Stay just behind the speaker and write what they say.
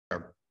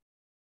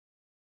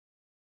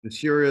The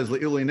shir is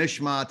Le'ili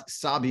Nishmat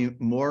Sabi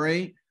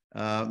Mori,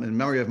 in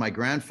memory of my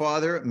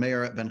grandfather,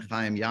 מאיר ben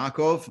Chaim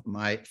Ya'akov,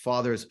 my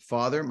father's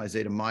father, my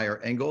Zayda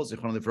Meyer Engel,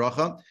 Zichron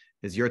Livracha.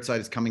 His yurtzeit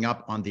is coming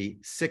up on the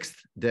 6th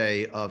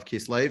day of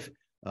Kislev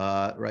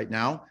right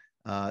now.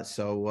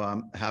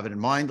 So have it in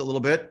mind a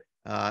little bit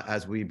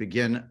as we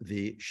begin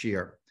the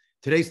shir.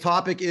 Today's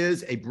topic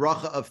is a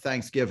bracha of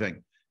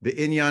thanksgiving, the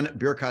inyan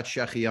Birkat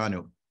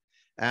Shehecheeyanu.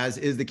 As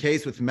is the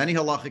case with many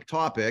halachic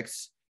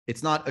topics,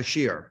 it's not a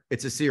shir,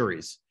 it's a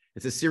series.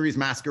 It's a series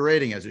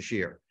masquerading as a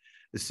shir.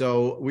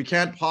 So we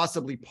can't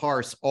possibly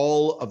parse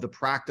all of the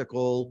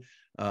practical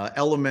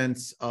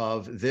elements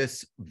of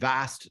this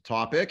vast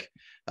topic.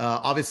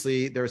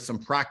 Obviously, there's some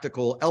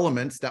practical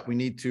elements that we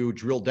need to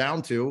drill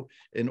down to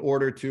in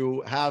order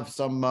to have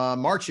some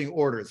marching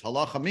orders.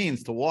 Halacha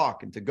means to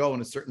walk and to go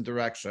in a certain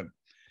direction.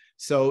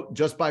 So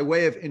just by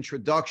way of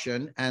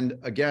introduction, and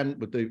again,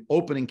 with the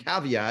opening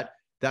caveat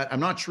that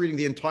I'm not treating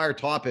the entire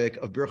topic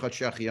of Birkat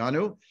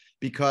Shehecheeyanu,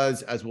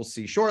 because as we'll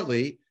see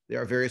shortly,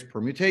 there are various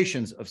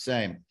permutations of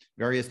same,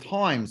 various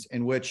times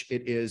in which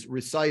it is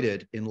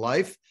recited in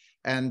life,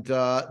 and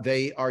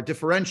they are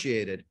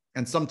differentiated.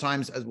 And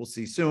sometimes, as we'll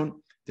see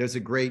soon, there's a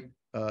great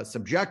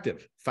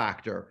subjective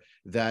factor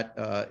that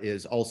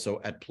is also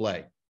at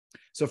play.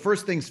 So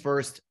first things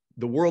first,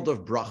 the world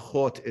of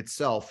brachot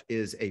itself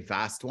is a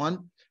vast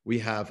one. We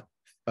have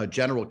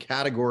general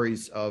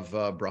categories of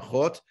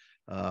brachot.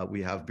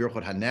 We have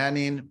birchot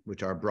hananin,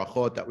 which are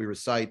brachot that we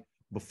recite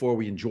before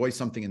we enjoy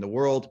something in the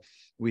world.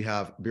 We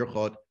have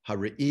birchot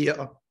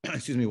hare'iyah,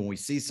 when we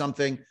see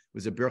something.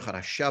 There's a birchot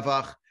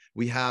hashevach.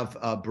 We have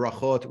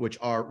brachot which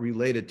are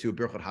related to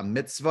birchot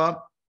hamitzvah,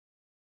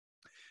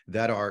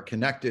 that are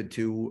connected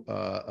to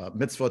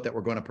mitzvot that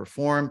we're going to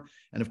perform.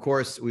 And of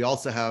course, we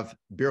also have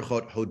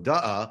birchot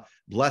hoda'ah,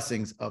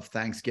 blessings of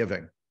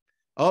thanksgiving.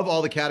 Of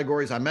all the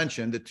categories I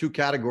mentioned, the two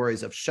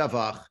categories of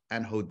shevach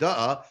and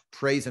hoda'ah,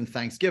 praise and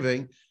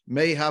thanksgiving,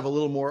 may have a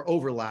little more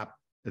overlap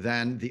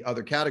than the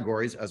other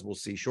categories, as we'll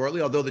see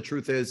shortly, although the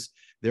truth is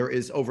there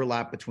is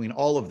overlap between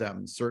all of them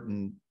in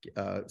certain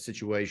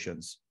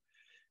situations.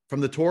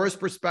 From the Torah's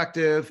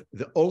perspective,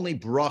 the only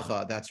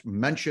bracha that's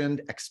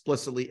mentioned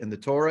explicitly in the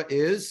Torah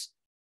is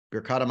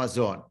Birkat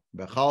Hamazon,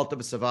 Bechalta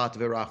v'Savata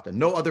v'Rachta.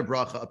 No other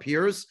bracha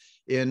appears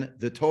in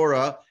the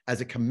Torah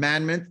as a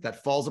commandment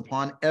that falls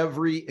upon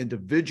every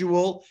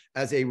individual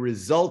as a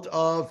result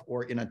of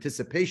or in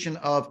anticipation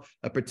of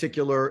a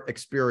particular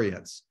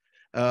experience.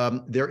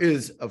 There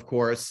is, of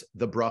course,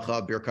 the bracha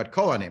of Birkat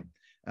Kohanim,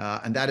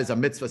 and that is a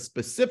mitzvah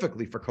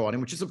specifically for Kohanim,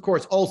 which is, of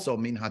course, also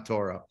min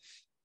haTorah.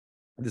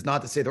 It is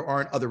not to say there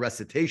aren't other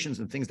recitations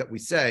and things that we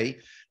say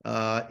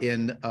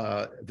in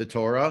the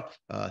Torah.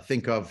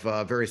 Think of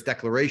various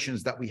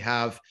declarations that we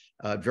have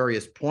at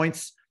various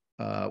points,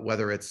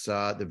 whether it's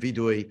the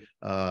Vidui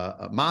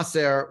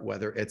Maser,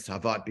 whether it's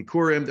Havat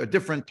Bikurim. There are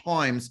different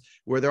times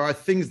where there are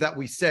things that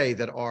we say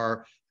that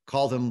are,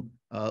 call them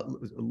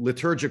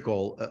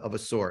liturgical of a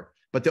sort.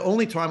 But the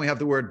only time we have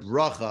the word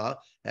bracha,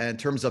 in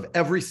terms of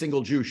every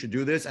single Jew should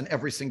do this, and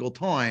every single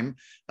time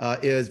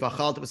is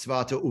V'achalta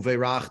v'Savata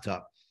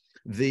uveirachta.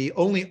 The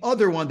only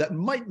other one that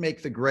might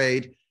make the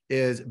grade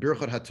is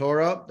Birchot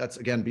HaTorah. That's,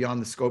 again, beyond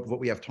the scope of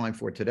what we have time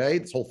for today.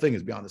 This whole thing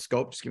is beyond the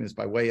scope, just giving this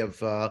by way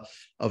of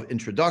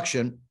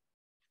introduction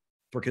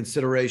for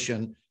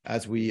consideration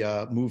as we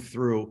move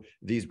through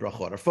these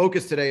brachot. Our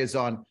focus today is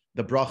on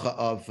the bracha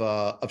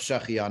of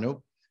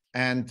Shehecheeyanu,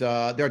 and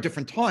there are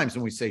different times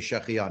when we say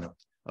Shehecheeyanu,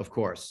 of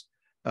course.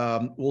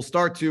 We'll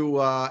start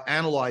to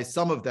analyze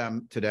some of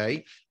them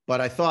today,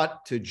 but I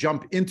thought to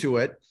jump into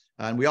it,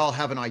 and we all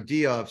have an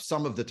idea of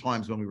some of the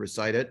times when we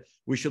recite it,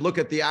 we should look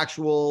at the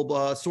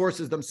actual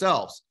sources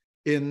themselves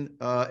in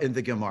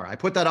the Gemara. I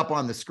put that up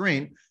on the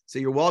screen, so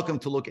you're welcome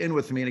to look in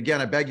with me. And again,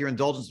 I beg your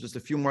indulgence just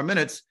a few more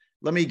minutes.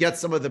 Let me get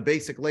some of the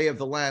basic lay of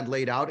the land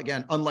laid out.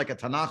 Again, unlike a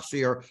Tanakh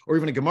shir or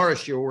even a Gemara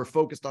shir, where we're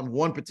focused on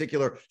one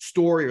particular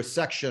story or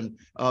section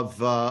of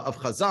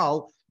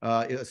Chazal,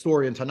 a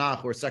story in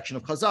Tanakh or a section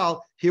of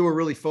Chazal, here we're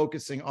really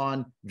focusing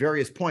on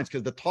various points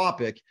because the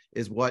topic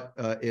is what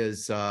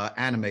is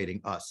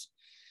animating us.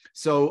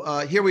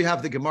 So here we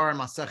have the Gemara in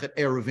Masechet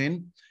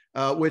Eruvin,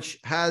 which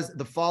has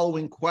the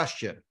following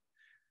question.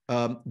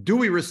 Do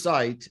we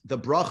recite the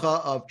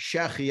bracha of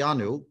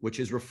Shehecheeyanu, which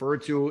is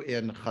referred to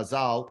in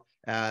Chazal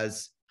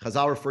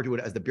refer to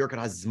it as the Birkat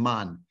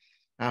HaZman.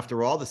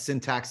 After all, the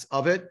syntax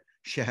of it,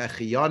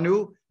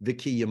 Shehecheeyanu,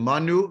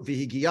 v'kiyamanu,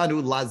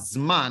 v'higiyanu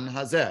lazman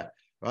hazeh.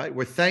 Right?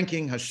 We're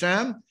thanking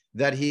Hashem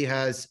that He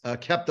has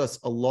kept us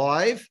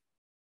alive,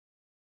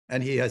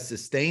 and He has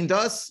sustained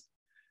us,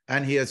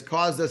 and He has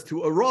caused us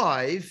to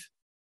arrive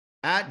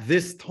at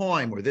this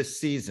time or this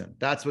season.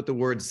 That's what the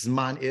word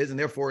Zman is, and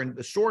therefore in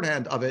the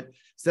shorthand of it,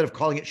 instead of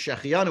calling it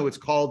Shehecheeyanu, it's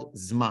called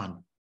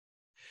Zman.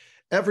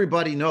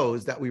 Everybody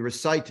knows that we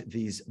recite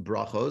these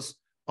brachos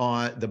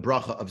on the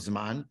bracha of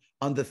Zman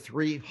on the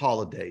three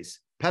holidays,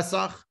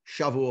 Pesach,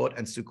 Shavuot,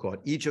 and Sukkot.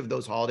 Each of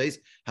those holidays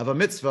have a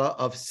mitzvah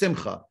of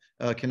simcha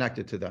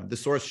connected to them. The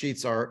source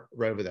sheets are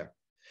right over there.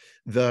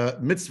 The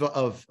mitzvah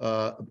of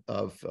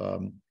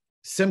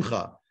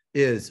simcha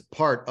is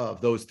part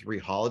of those three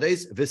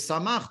holidays.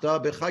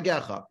 V'samachta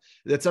b'chagecha.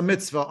 That's a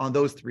mitzvah on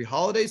those three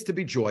holidays to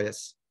be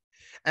joyous.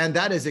 And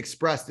that is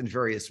expressed in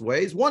various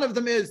ways. One of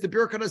them is the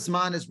Birkat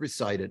Zman is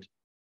recited.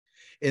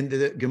 In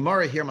the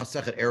Gemara here,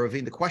 Masechet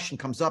Eruvin, the question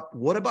comes up,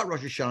 what about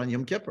Rosh Hashanah and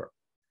Yom Kippur?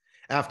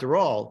 After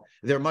all,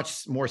 they're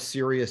much more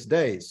serious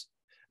days.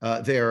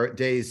 They're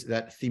days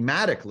that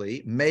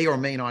thematically may or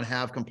may not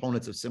have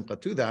components of simcha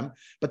to them,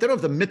 but they don't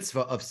have the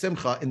mitzvah of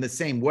simcha in the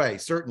same way,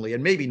 certainly,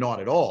 and maybe not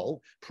at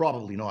all,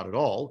 probably not at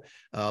all,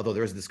 though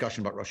there is a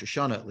discussion about Rosh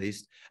Hashanah at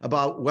least,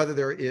 about whether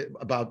they're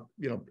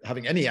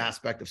having any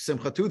aspect of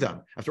simcha to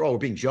them. After all, we're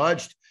being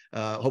judged.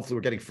 Hopefully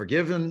we're getting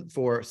forgiven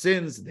for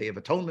sins, Day of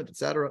Atonement,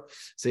 etc.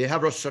 So you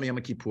have Rosh Hashanah Yom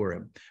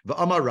Kippurim.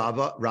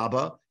 V'amar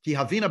Rabba, ki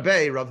havina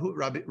bei Rav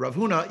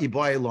Huna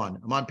ibai elon.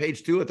 I'm on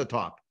page 2 at the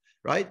top,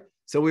 right?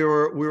 So we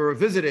were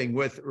visiting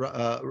with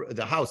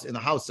the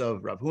house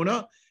of Rav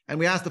Huna, and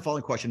we asked the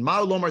following question: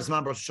 Ma lomar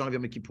zman Rosh Hashanah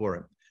Yom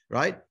Kippurim,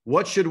 right?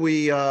 What should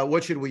we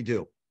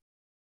do?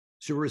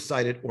 Should we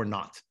recite it or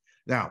not?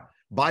 Now,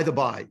 by the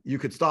by, you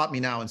could stop me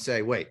now and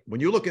say, wait, when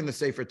you look in the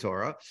Sefer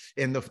Torah,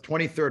 in the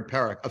 23rd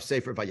parak of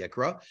Sefer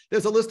Vayikra,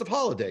 there's a list of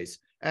holidays.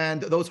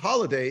 And those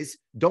holidays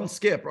don't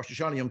skip Rosh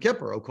Hashanah Yom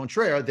Kippur. Au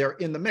contraire, they're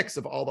in the mix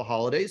of all the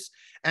holidays.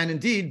 And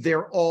indeed,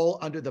 they're all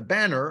under the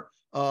banner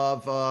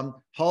of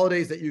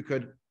holidays that you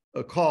could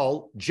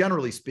call,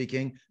 generally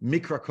speaking,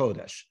 Mikra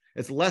Kodesh.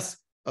 It's less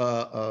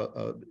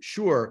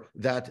sure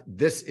that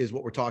this is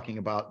what we're talking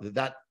about.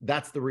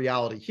 That's the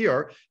reality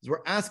here. Is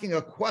we're asking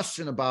a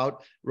question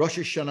about Rosh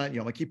Hashanah and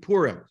Yom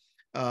Kippurim.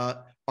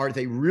 Are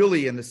they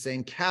really in the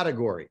same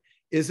category?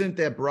 Isn't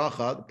that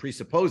bracha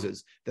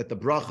presupposes that the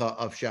bracha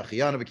of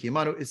Shehecheeyanu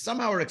v'kiyamanu is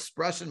somehow an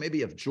expression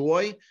maybe of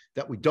joy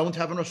that we don't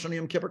have in Rosh Hashanah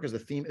Yom Kippur because the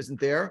theme isn't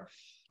there?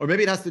 Or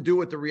maybe it has to do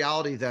with the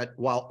reality that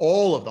while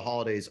all of the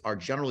holidays are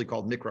generally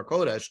called Mikra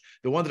Kodesh,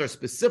 the ones that are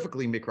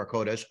specifically Mikra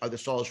Kodesh are the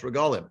Shalosh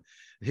Regalim.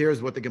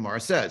 Here's what the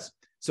Gemara says.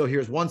 So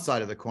here's one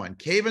side of the coin.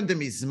 Kevan de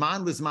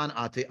mizman lizman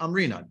ate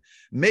amrinan.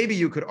 Maybe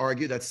you could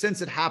argue that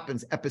since it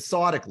happens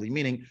episodically,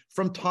 meaning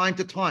from time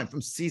to time,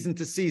 from season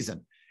to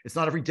season, it's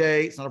not every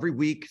day, it's not every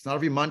week, it's not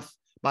every month.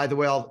 By the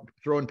way, I'll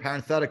throw in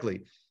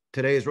parenthetically,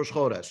 today is Rosh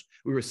Chodesh.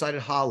 We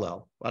recited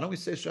Hallel. Why don't we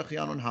say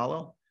Shehecheeyanu and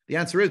Hallel? The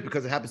answer is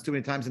because it happens too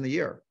many times in the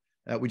year.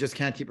 We just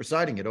can't keep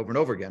reciting it over and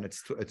over again.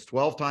 It's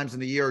 12 times in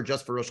the year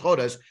just for Rosh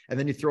Chodesh, and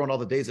then you throw in all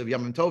the days of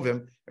Yom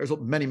Tovim. There's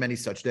many, many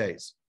such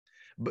days.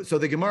 But so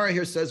the Gemara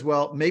here says,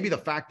 well, maybe the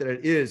fact that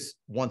it is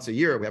once a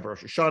year, we have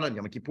Rosh Hashanah and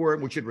Yom Kippur,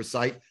 we should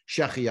recite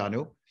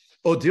Shehecheeyanu,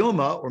 or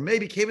Dilma, or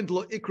maybe Kevin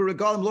lo ikru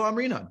regalim lo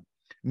amrinan.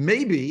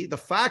 Maybe the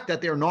fact that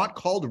they're not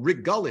called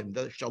regalim,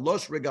 the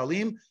shalosh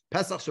regalim,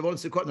 Pesach, Shavuot, and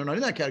Sukkot, they're not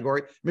in that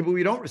category. Maybe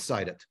we don't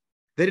recite it.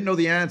 They didn't know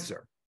the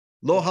answer.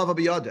 Lo hava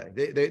biyadeh.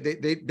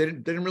 They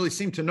didn't really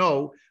seem to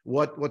know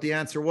what the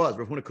answer was.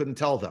 Rav Huna couldn't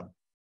tell them.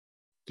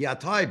 Ki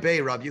atai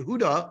bei Rav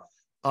Yehuda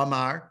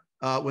Amar.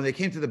 When they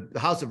came to the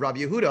house of Rav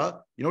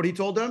Yehuda, you know what he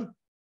told them?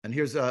 And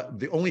here's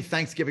the only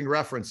Thanksgiving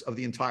reference of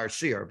the entire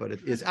shir, but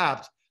it is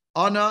apt.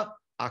 Ana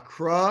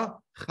akra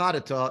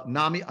chadata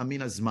nami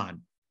amina zman.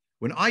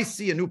 When I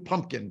see a new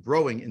pumpkin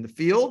growing in the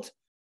field,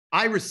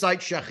 I recite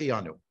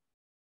Shehecheeyanu.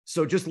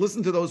 So just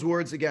listen to those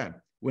words again.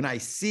 When I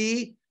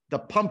see the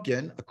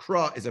pumpkin, a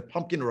kra is a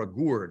pumpkin or a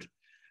gourd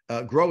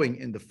growing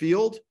in the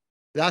field,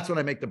 that's when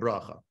I make the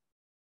bracha.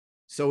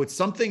 So it's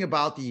something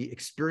about the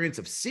experience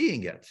of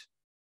seeing it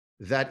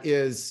that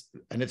is,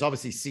 and it's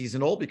obviously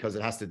seasonal because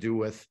it has to do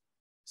with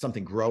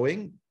something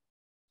growing.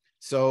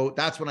 So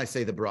that's when I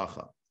say the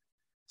bracha.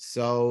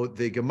 So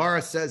the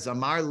Gemara says,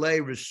 Amar le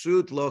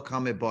reshut lo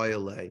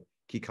kameboyle,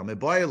 ki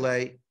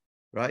kameboyle,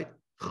 right?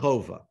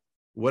 Chova.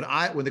 When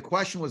the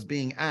question was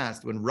being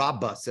asked, when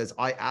Rabbah says,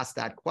 I asked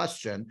that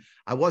question,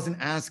 I wasn't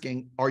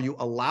asking, are you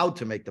allowed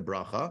to make the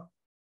bracha?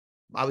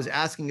 I was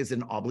asking, is it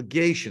an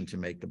obligation to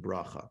make the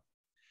bracha?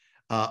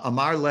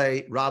 Amar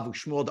le Rav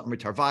Shmuel Amar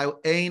Tarvayu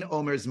ein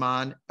omer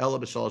zman ela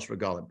b'shalosh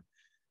regalim.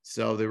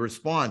 So the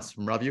response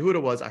from Rav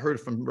Yehuda was, I heard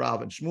from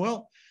Rav and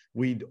Shmuel,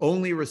 we'd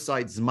only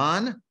recite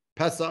zman,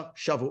 Pesach,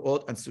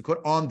 Shavuot, and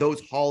Sukkot on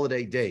those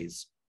holiday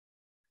days.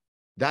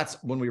 That's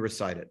when we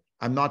recite it.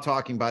 I'm not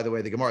talking, by the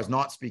way, the Gemara is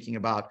not speaking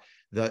about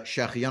the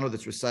Shehecheeyanu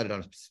that's recited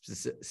on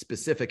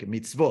specific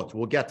mitzvot.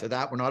 We'll get to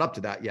that. We're not up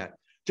to that yet.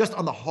 Just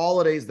on the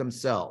holidays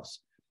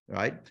themselves,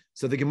 right?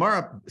 So the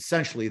Gemara,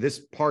 essentially, this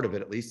part of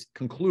it at least,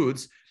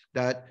 concludes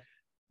that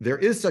there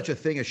is such a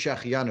thing as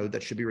Shehecheeyanu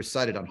that should be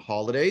recited on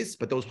holidays,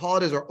 but those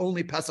holidays are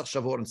only Pesach,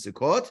 Shavuot, and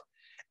Sukkot.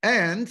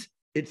 And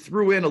it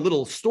threw in a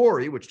little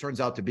story, which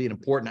turns out to be an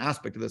important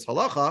aspect of this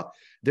halacha.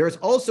 There's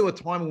also a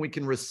time when we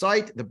can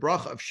recite the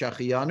bracha of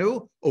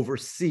Shehecheeyanu,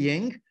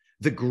 overseeing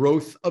the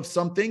growth of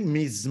something,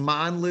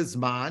 mizman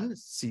lizman,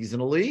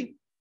 seasonally.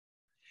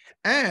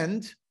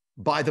 And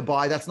by the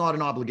by, that's not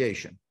an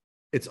obligation.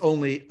 It's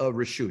only a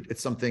reshut.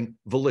 It's something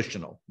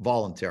volitional,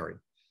 voluntary.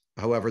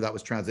 However, that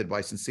was translated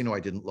by Sensino. I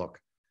didn't look.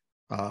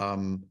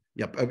 You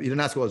didn't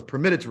ask whether I was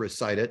permitted to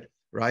recite it.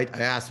 Right? I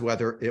asked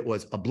whether it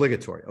was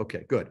obligatory.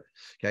 Okay, good.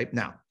 Okay,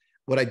 now,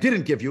 What I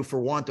didn't give you for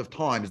want of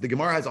time is the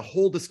Gemara has a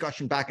whole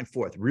discussion back and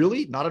forth.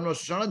 Really? Not on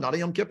Rosh Hashanah, not on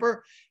Yom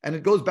Kippur? And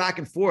it goes back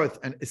and forth,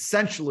 and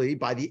essentially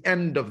by the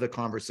end of the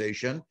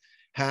conversation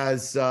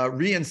has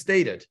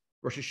reinstated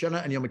Rosh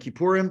Hashanah and Yom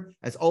Kippurim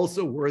as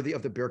also worthy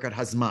of the Birkat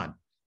Hazman,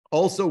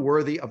 also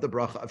worthy of the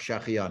Bracha of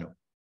Shehecheeyanu,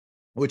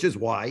 which is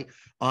why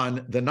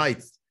on the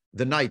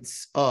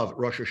nights of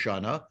Rosh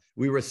Hashanah,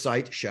 we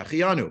recite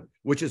Shehecheeyanu,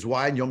 which is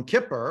why in Yom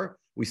Kippur,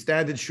 we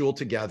stand in shul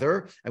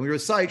together and we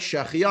recite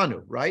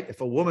Shehecheeyanu, right?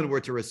 If a woman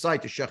were to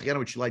recite the Shehecheeyanu,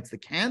 which she lights the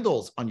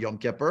candles on Yom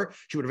Kippur,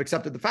 she would have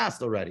accepted the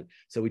fast already.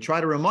 So we try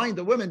to remind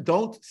the women,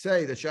 don't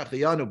say the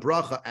Shehecheeyanu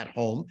bracha at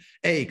home,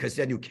 because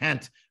then you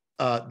can't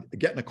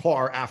get in a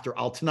car after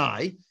Al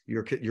Tanai.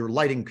 Your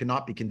lighting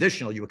cannot be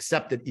conditional. You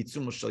accepted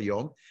Itzum Shel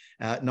Yom.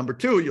 Number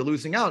two, you're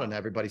losing out on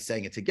everybody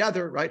saying it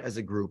together, right, as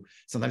a group.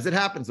 Sometimes it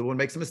happens. The woman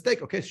makes a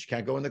mistake. Okay, she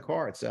can't go in the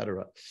car,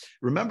 etc.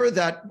 Remember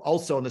that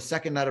also on the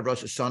second night of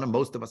Rosh Hashanah,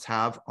 most of us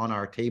have on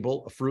our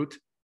table a fruit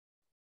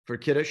for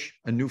Kiddush,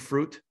 a new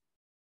fruit.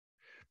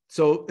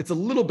 So it's a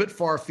little bit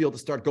far afield to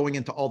start going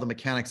into all the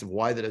mechanics of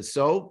why that is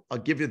so. I'll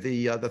give you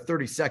the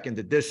 30-second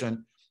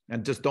edition,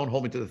 and just don't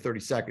hold me to the 30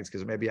 seconds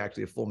because it may be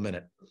actually a full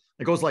minute.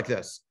 It goes like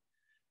this.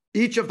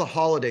 Each of the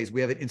holidays,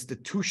 we have an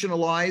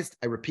institutionalized,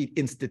 I repeat,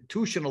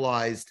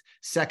 institutionalized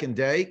second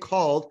day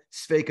called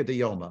Sveika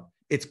Diyoma.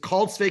 It's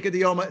called Sveika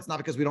Diyoma. It's not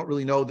because we don't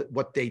really know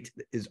what date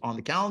is on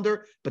the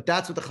calendar, but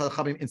that's what the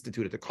Chachamim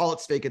instituted, to call it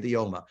Sveika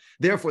Diyoma.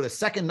 Therefore, the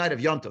second night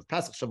of Yom Tov,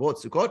 Pesach,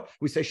 Shavuot, Sukkot,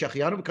 we say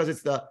Shehecheeyanu because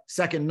it's the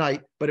second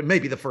night, but it may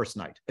be the first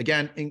night.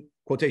 Again, in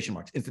quotation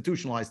marks,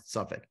 institutionalized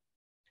suffix.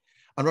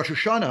 On Rosh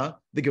Hashanah,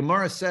 the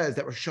Gemara says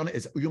that Rosh Hashanah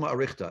is Yuma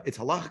Arichta. It's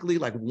halachically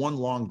like one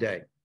long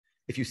day.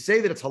 If you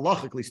say that it's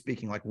halachically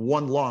speaking like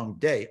one long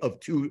day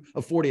of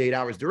 48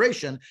 hours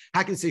duration,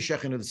 how can you say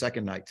Shehecheeyanu the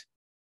second night?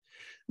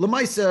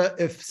 L'maisa,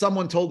 if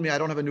someone told me I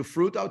don't have a new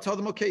fruit, I would tell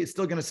them, okay, it's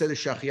still going to say the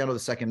Shehecheeyanu the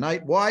second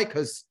night. Why?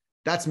 Because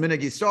that's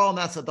minhag Yisrael, and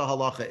that's what the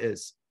halacha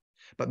is.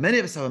 But many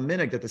of us have a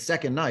minhag that the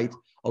second night,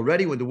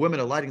 already when the women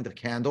are lighting the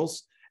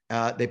candles,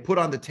 they put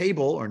on the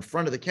table or in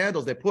front of the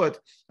candles, they put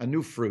a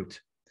new fruit.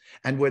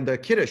 And when the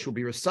Kiddush will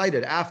be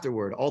recited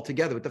afterward, all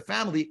together with the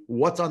family,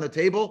 what's on the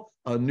table?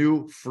 A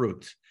new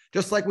fruit.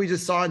 Just like we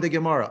just saw in the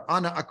Gemara.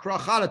 Ana akra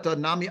charata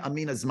nami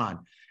amina zman.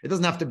 It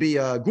doesn't have to be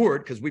a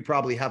gourd, because we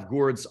probably have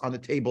gourds on the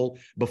table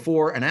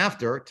before and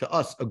after. To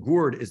us, a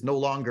gourd is no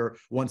longer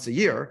once a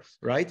year,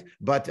 right?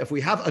 But if we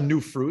have a new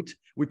fruit,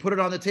 we put it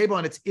on the table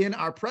and it's in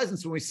our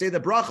presence. When we say the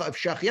bracha of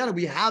Shehecheeyanu,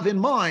 we have in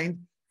mind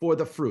for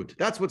the fruit.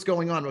 That's what's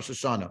going on Rosh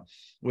Hashanah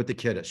with the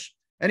Kiddush.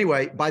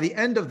 Anyway, by the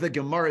end of the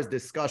Gemara's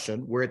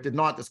discussion, where it did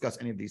not discuss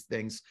any of these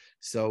things,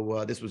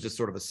 so this was just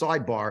sort of a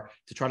sidebar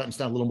to try to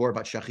understand a little more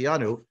about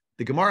Shehecheeyanu,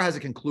 the Gemara has a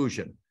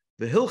conclusion.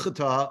 The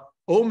Hilchata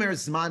Omer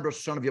Zman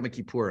Rosh Hashanah Yom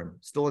Kippurim,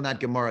 still in that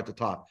Gemara at the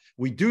top.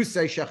 We do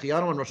say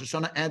Shehecheeyanu on Rosh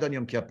Hashanah and on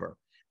Yom Kippur.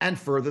 And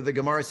further, the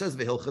Gemara says,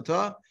 the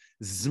Hilchata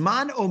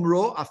Zman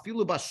Omro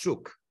Afilu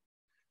Bashuk.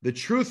 The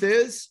truth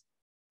is,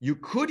 you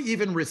could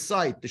even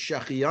recite the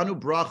Shehecheeyanu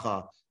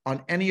bracha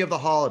on any of the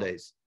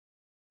holidays.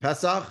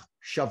 Pesach,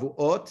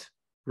 Shavuot,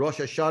 Rosh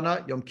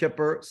Hashanah, Yom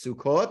Kippur,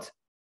 Sukkot,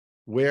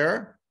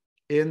 where?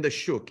 In the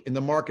shuk, in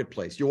the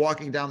marketplace. You're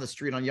walking down the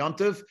street on Yom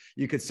Tov,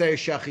 you could say a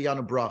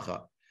Shehecheeyanu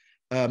bracha.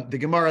 The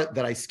Gemara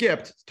that I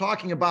skipped is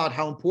talking about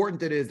how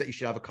important it is that you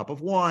should have a cup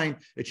of wine,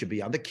 it should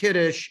be on the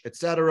Kiddush,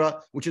 etc.,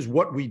 which is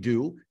what we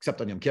do,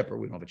 except on Yom Kippur,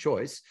 we don't have a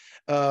choice.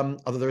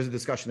 Although there's a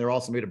discussion there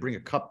also made to bring a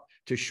cup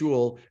to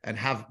shul and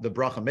have the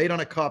bracha made on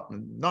a cup.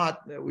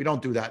 We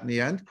don't do that in the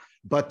end.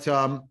 But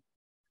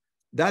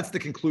that's the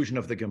conclusion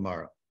of the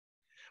Gemara.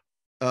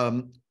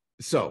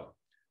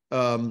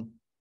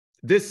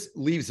 This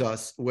leaves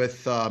us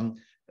with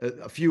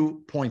a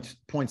few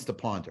points to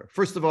ponder.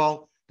 First of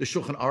all, the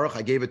Shulchan Aruch,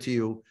 I gave it to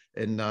you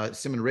in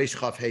Siman Reish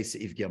Chaf Hey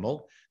Seif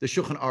Gimel. The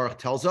Shulchan Aruch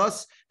tells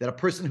us that a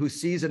person who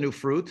sees a new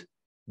fruit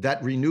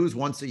that renews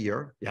once a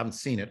year, you haven't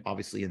seen it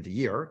obviously in the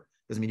year,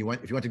 doesn't mean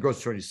if you went to the grocery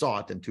store and you saw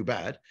it, then too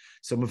bad.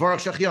 So Mevarach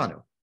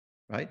Shehecheeyanu,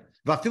 right?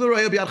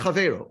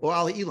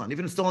 Even if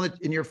it's still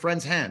in your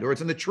friend's hand or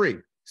it's in the tree,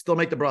 still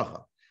make the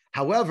bracha.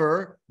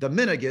 However, the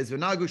minhag is the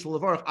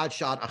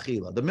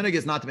minhag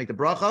is not to make the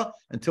bracha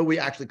until we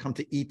actually come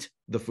to eat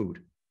the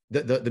food,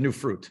 the new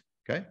fruit.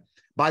 Okay.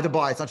 By the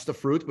by, it's not just a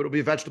fruit, but it'll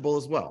be a vegetable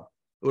as well.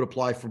 It would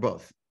apply for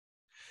both.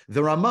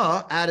 The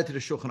Ramah added to the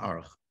Shulchan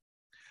Aruch.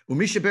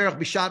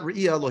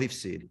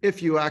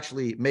 If you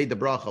actually made the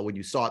bracha when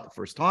you saw it the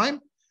first time,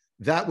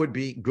 that would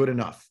be good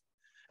enough.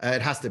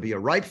 It has to be a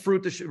ripe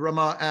fruit, the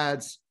Ramah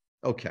adds.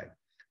 Okay.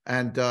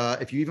 And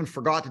if you even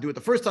forgot to do it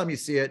the first time you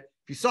see it,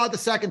 if you saw it the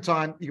second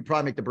time, you could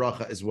probably make the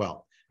bracha as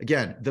well.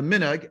 Again, the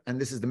minhag,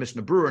 and this is the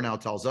Mishnah Brewer now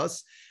tells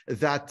us,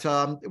 that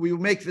we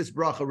make this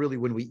bracha really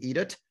when we eat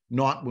it,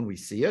 not when we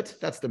see it.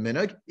 That's the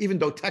minhag, even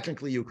though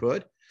technically you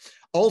could.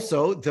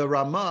 Also, the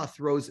Ramah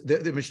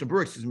the Mishnah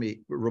Brewer,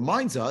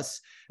 reminds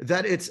us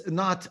that it's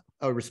not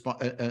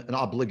an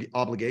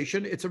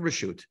obligation, it's a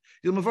reshut.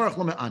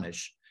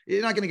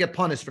 You're not going to get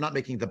punished for not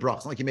making the bracha.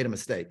 It's not like you made a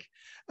mistake.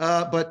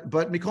 But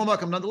mikol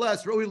makam,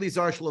 nonetheless,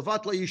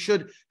 you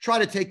should try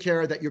to take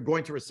care that you're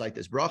going to recite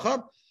this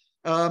bracha.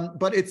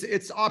 But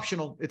it's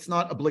optional. It's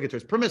not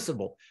obligatory. It's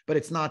permissible, but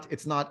it's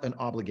not an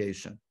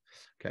obligation.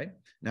 Okay.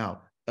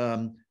 Now,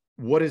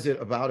 what is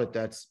it about it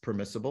that's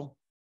permissible?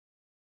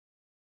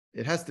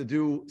 It has to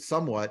do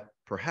somewhat,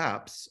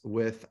 perhaps,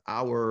 with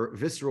our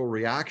visceral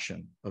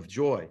reaction of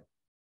joy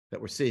that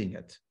we're seeing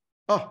it.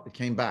 Oh, it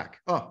came back.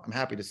 Oh, I'm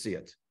happy to see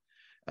it.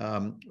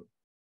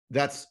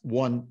 That's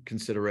one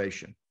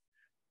consideration.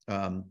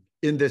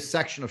 In this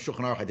section of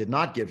Shulchan Aruch I did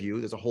not give you,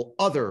 there's a whole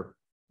other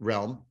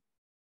realm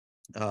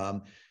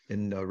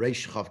in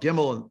Reish Chav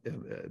Gimel,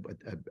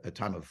 a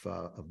time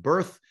of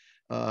birth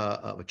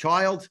of a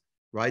child,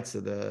 right? So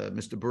the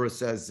Mishnah Berurah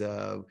says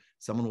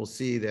someone will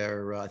see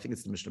their, I think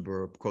it's the Mishnah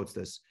Berurah quotes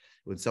this,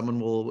 when someone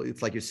will,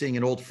 it's like you're seeing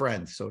an old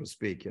friend, so to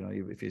speak. You know,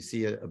 if you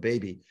see a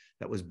baby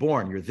that was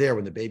born, you're there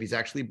when the baby's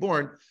actually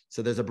born.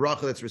 So there's a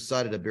bracha that's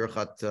recited, a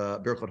Birkat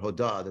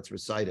Hodah that's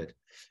recited.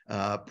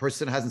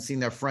 Person hasn't seen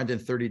their friend in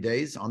 30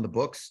 days on the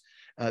books.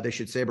 They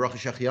should say Bracha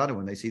Shehecheeyanu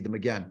when they see them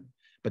again.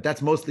 But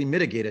that's mostly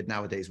mitigated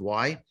nowadays.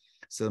 Why?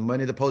 So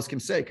many of the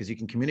poskim say, because you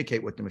can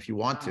communicate with them if you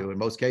want to, in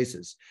most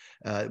cases.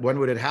 When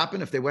would it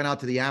happen? If they went out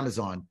to the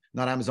Amazon,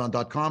 not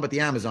Amazon.com, but the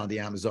Amazon,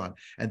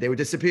 and they were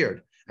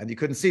disappeared, and you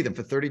couldn't see them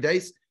for 30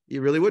 days, you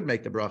really would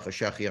make the bracha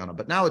Shehecheeyanu.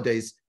 But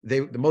nowadays,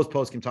 the most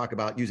poskim talk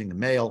about using the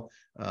mail.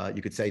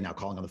 You could say now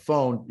calling on the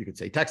phone, you could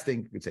say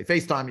texting, you could say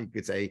FaceTime, you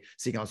could say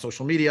seeing on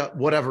social media,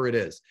 whatever it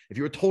is. If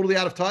you were totally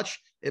out of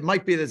touch, it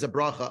might be there's a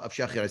bracha of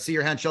Shehecheeyanu. I see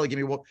your hand, Shelly. Give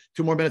me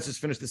 2 more minutes to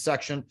finish this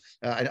section.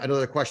 I know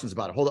there are questions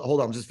about it. Hold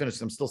on. I'm just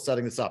finished. I'm still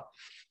setting this up.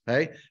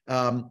 Okay.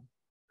 And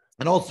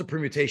also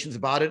permutations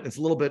about it. It's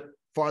a little bit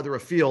farther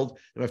afield than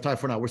we have time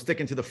for now. We're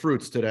sticking to the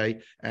fruits today,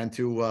 and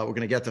we're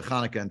going to get to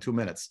Hanukkah in 2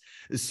 minutes.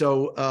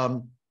 So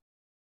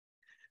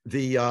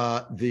the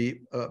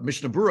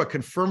Mishnah Berurah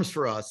confirms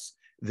for us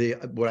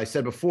what I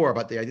said before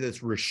about the idea that it's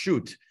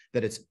reshut,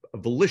 that it's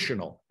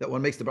volitional, that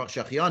one makes the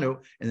bracha Shehecheeyanu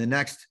in the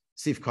next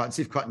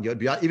Sifkat and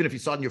Yod. Even if you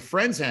saw it in your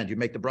friend's hand, you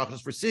make the bracha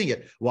just for seeing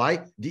it.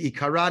 Why? The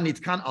ikara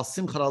nitkan al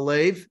simchat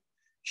alev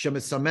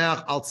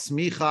shemisameach al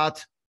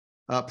tzmichat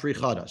pri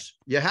chadash.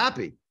 You're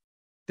happy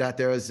that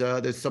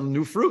there's some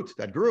new fruit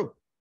that grew.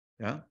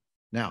 Yeah.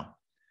 Now,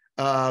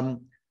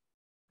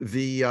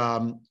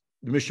 the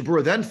Mishnah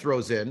Berurah then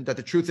throws in that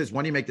the truth is,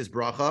 when you make this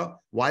bracha,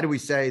 why do we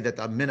say that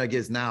the minhag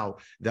is now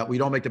that we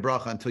don't make the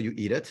bracha until you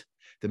eat it?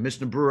 The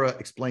Mishnah Berurah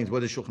explains what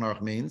does Shulchan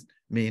Aruch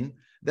mean.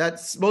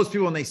 That most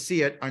people, when they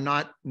see it, are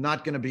not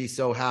going to be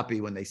so happy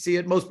when they see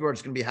it. Most people are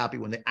just going to be happy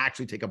when they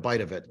actually take a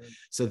bite of it.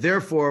 So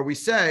therefore, we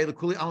say,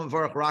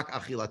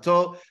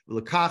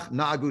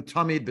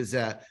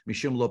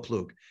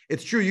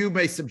 it's true, you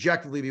may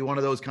subjectively be one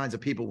of those kinds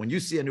of people. When you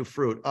see a new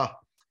fruit,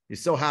 you're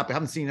so happy. I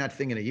haven't seen that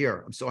thing in a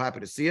year. I'm so happy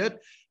to see it.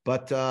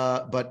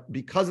 But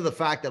because of the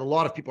fact that a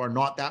lot of people are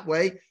not that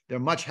way, they're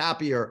much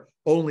happier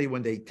only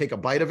when they take a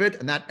bite of it,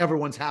 and not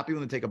everyone's happy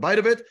when they take a bite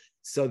of it.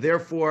 So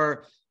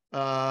therefore,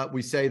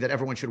 we say that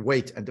everyone should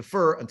wait and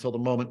defer until the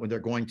moment when they're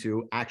going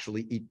to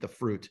actually eat the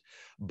fruit.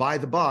 By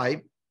the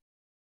by,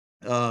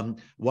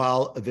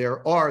 while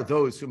there are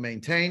those who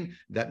maintain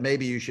that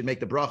maybe you should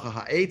make the bracha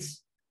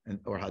ha'etz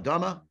or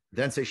hadama,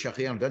 then say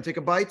Shehecheeyanu, then take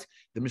a bite,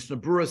 the Mishnah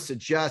Berurah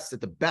suggests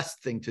that the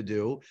best thing to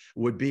do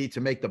would be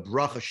to make the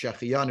bracha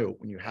Shehecheeyanu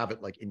when you have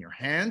it like in your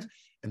hand,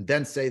 and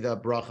then say the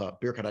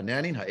bracha Birkat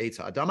ha'nanin ha'etz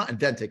ha'adama, and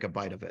then take a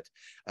bite of it,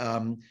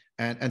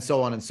 and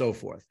so on and so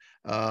forth.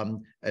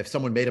 If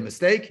someone made a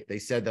mistake, they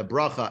said the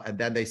bracha and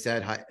then they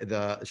said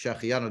the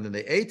Shehecheeyanu and then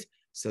they ate.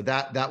 So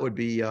that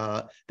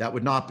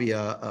would not be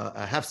a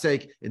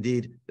hefsek.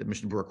 Indeed, the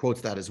Mishnah Berurah quotes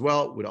that as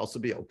well. Would also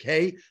be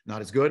okay, not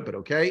as good, but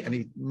okay. And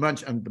I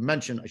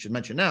should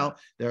mention now,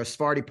 there are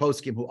Sephardi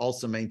poskim who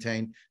also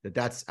maintain that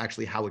that's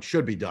actually how it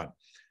should be done.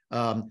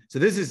 So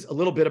this is a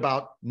little bit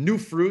about new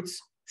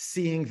fruits,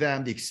 seeing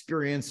them, the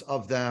experience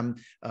of them,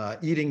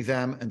 eating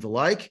them, and the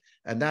like.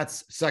 And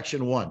that's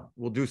section 1.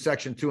 We'll do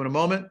section 2 in a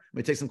moment. Let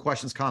me take some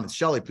questions, comments.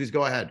 Shelley, please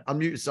go ahead.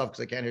 Unmute yourself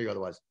because I can't hear you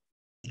otherwise.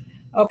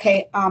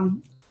 Okay.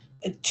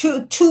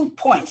 Two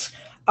points.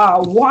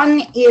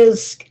 One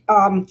is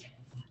I'm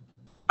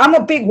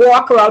a big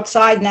walker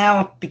outside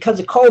now because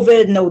of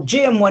COVID, no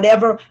gym,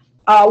 whatever.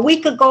 A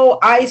week ago,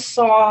 I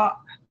saw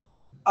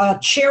a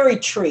cherry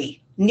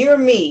tree near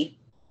me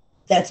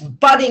that's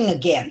budding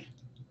again.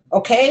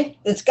 Okay,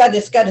 it's got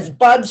its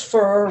buds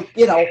for,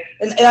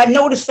 and I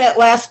noticed that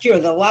last year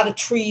that a lot of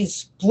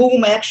trees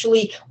bloom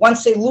actually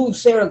once they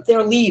lose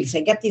their leaves.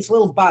 They get these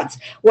little buds.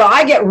 Well,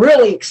 I get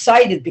really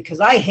excited because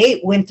I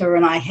hate winter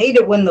and I hate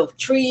it when the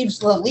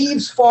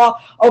leaves fall.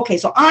 Okay,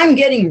 so I'm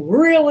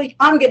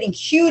getting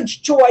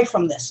huge joy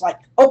from this. Like,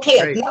 okay,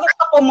 great. Another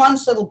couple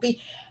months it'll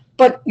be,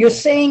 but you're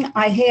saying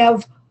I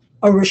have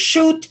a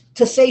reshut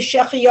to say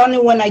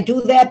Shehecheeyanu when I do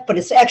that, but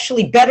it's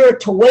actually better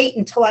to wait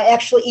until I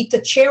actually eat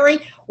the cherry,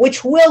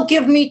 which will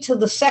give me to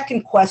the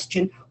second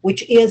question,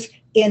 which is,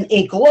 in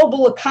a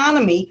global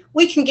economy,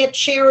 we can get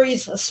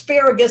cherries,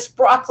 asparagus,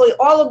 broccoli,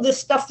 all of this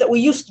stuff that we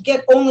used to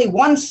get only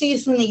one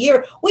season a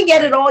year. We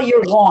get it all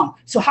year long.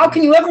 So how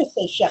can you ever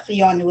say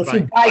Shehecheeyanu if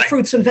you buy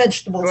fruits and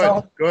vegetables?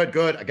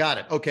 Good. I got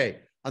it. Okay.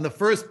 On the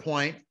first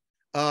point,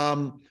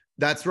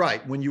 that's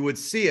right. When you would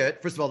see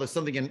it, first of all, there's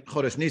something in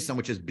Chodesh Nisan,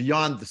 which is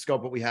beyond the scope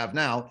of what we have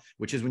now,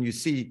 which is when you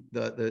see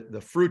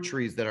the fruit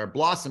trees that are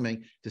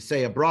blossoming to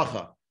say a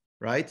bracha,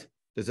 right?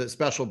 There's a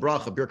special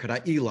bracha,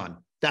 Birkat Ilan.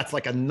 That's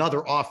like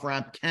another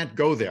off-ramp, can't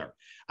go there.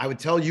 I would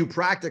tell you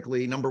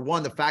practically, number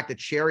one, the fact that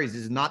cherries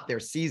is not their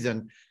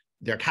season.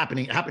 It's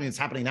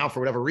happening now for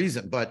whatever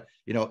reason, but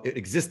it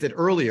existed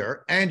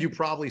earlier and you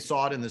probably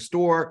saw it in the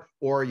store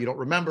or you don't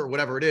remember,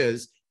 whatever it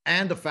is.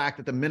 And the fact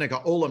that the minhag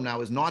ha'olam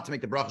now is not to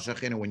make the bracha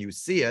Shehecheeyanu when you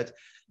see it.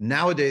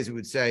 Nowadays, we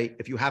would say,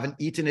 if you haven't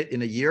eaten it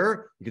in a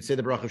year, you could say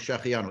the bracha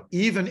Shehecheeyanu,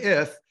 even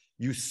if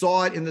you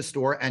saw it in the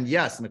store. And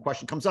yes, and the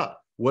question comes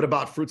up, what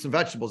about fruits and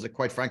vegetables that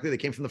quite frankly, they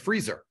came from the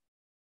freezer?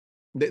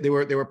 They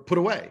were put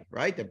away,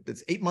 right?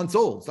 It's 8 months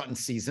old. It's not in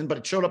season, but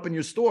it showed up in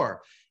your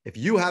store. If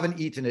you haven't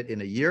eaten it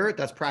in a year,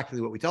 that's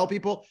practically what we tell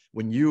people.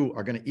 When you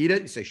are going to eat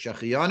it, you say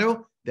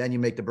Shehecheeyanu, then you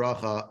make the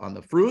bracha on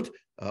the fruit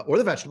or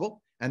the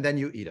vegetable, and then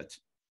you eat it.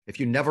 If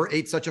you never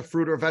ate such a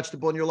fruit or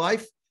vegetable in your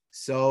life,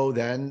 so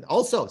then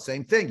also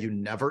same thing. You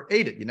never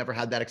ate it. You never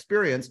had that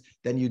experience.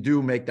 Then you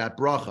do make that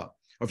bracha.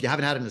 Or if you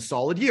haven't had it in a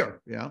solid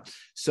year,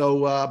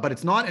 So, but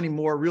it's not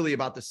anymore really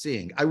about the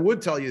seeing. I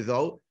would tell you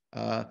though,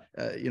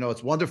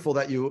 it's wonderful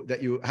that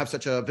you have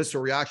such a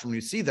visceral reaction when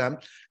you see them,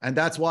 and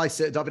that's why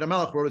David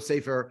HaMelech wrote a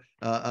sefer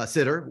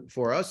siddur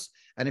for us.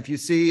 And if you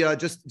see,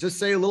 just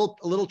say a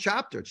little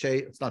chapter.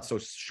 It's not so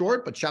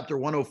short, but chapter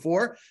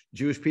 104.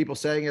 Jewish people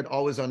saying it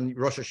always on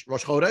Rosh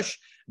Chodesh,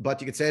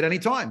 but you could say it any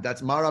time.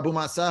 That's Marabu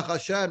Masach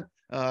Hashem.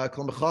 How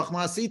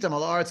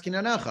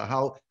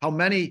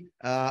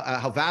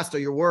vast are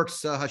your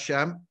works,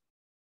 Hashem?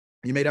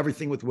 You made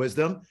everything with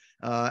wisdom,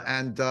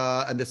 and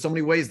there's so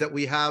many ways that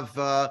we have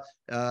that's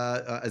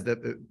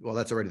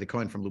already the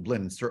coin from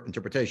Lublin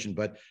interpretation.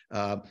 But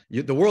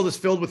the world is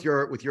filled with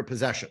your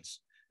possessions,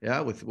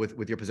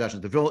 with your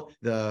possessions.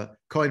 The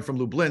coin from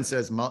Lublin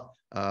says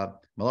Malaretz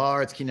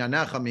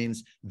Kinyanecha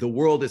means the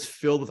world is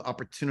filled with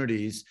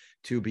opportunities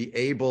to be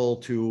able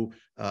to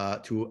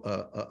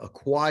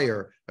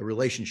acquire a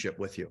relationship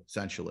with you.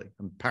 Essentially,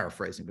 I'm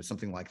paraphrasing, but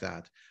something like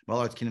that.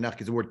 Malaretz Kinyanecha,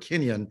 because the word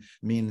kinyan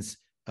means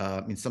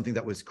something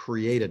that was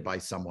created by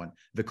someone.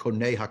 The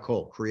konei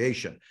hakol,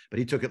 creation. But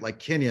he took it like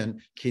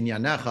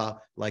kinyanecha,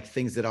 like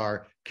things that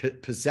are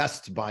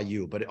possessed by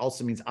you. But it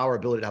also means our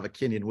ability to have a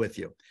kinyan with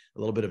you. A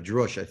little bit of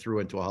drush I threw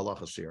into a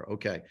halacha here.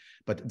 Okay.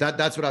 But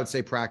that's what I would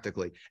say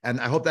practically. And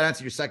I hope that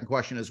answered your second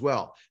question as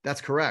well. That's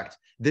correct.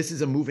 This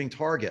is a moving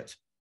target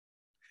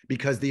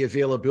because the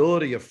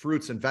availability of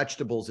fruits and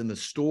vegetables in the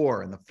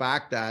store and the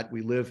fact that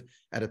we live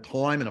at a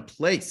time and a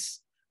place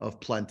of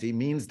plenty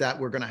means that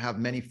we're going to have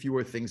many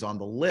fewer things on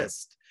the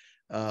list.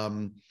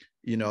 That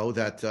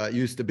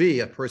used to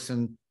be a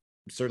person.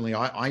 Certainly,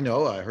 I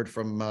know. I heard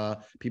from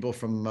people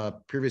from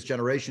previous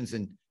generations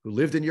who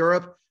lived in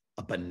Europe.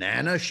 A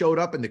banana showed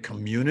up in the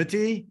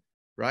community,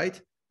 right?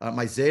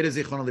 My Zayda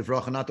Zichron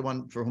Livracha, not the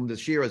one for whom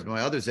this year is, but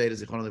my other Zayda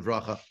Zichron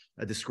Livracha,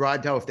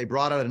 described how if they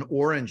brought out an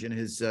orange in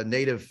his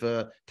native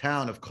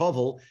town of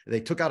Kovel,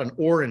 they took out an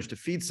orange to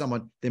feed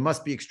someone, they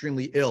must be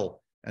extremely ill.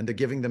 And they're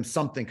giving them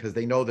something because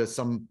they know there's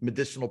some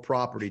medicinal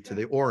property to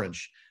the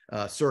orange,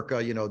 circa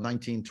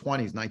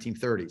 1920s,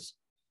 1930s,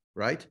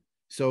 right?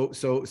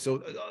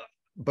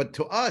 But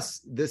to us,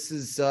 this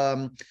is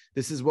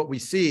what we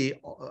see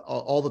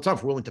all the time.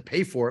 If we're willing to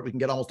pay for it, we can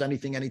get almost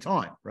anything,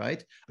 anytime,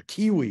 right? A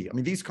kiwi. I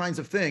mean, these kinds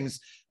of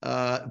things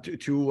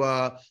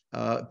to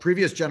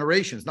previous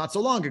generations, not so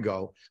long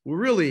ago, were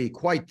really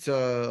quite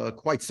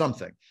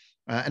something.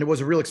 And it was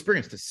a real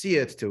experience to see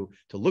it, to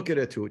look at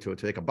it, to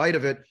take a bite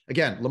of it.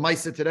 Again,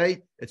 Lamaisa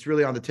today, it's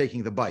really on the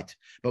taking the bite.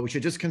 But we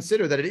should just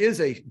consider that it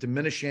is a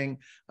diminishing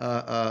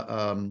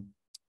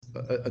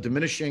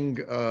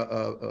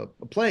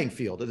playing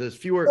field. There's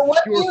fewer. So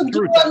what do you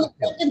do on the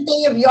second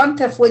day of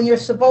Yontef when you're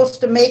supposed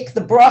to make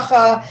the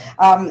bracha,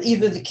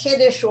 either the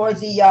kiddush or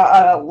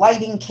the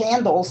lighting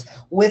candles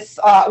with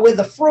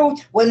the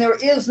fruit, when there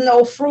is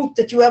no fruit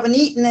that you haven't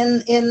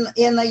eaten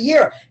in a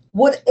year?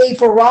 Would a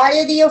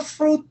variety of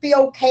fruit be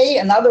okay?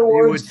 In other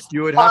words,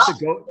 you would have to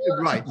go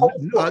right.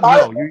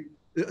 No.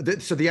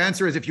 So the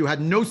answer is, if you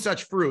had no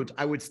such fruit,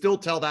 I would still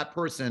tell that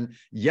person,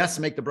 yes,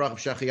 make the bracha of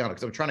Shehecheeyanu.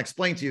 Because I'm trying to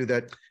explain to you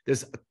that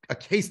there's a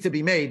case to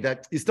be made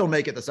that you still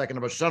make it the second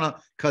of Rosh Hashanah,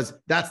 because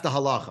that's the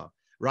halacha,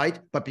 right?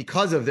 But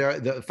because of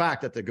the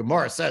fact that the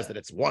Gemara says that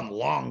it's one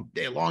long,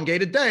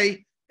 elongated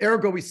day,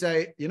 ergo we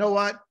say, you know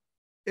what?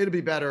 It'd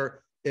be better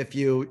if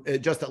you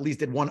just at least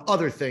did one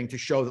other thing to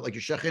show that like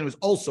your Shehecheeyanu is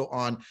also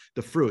on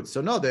the fruit.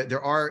 So no,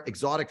 there are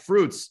exotic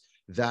fruits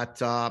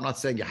that I'm not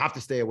saying you have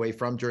to stay away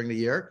from during the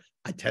year.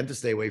 I tend to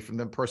stay away from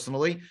them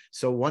personally.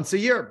 So once a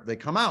year they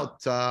come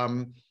out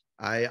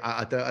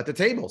at the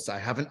table. So I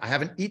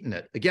haven't eaten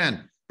it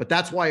again. But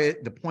that's why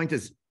the point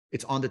is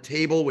It's on the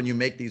table when you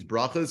make these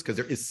brachas, because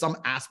there is some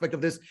aspect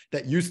of this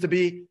that used to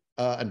be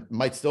and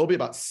might still be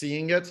about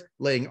seeing it,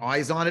 laying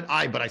eyes on it.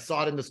 But I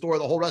saw it in the store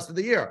the whole rest of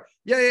the year.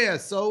 Yeah.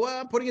 So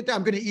I'm putting it down.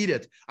 I'm going to eat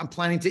it. I'm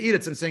planning to eat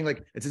it. So I'm saying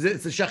like it's the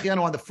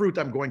Shehecheeyanu on the fruit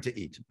I'm going to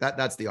eat.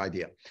 That's the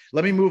idea.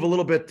 Let me move a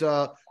little bit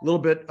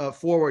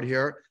forward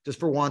here, just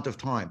for want of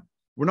time.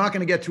 We're not going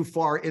to get too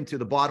far into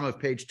the bottom of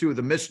page 2,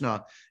 the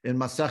Mishnah in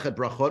Masechet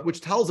Brachot,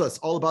 which tells us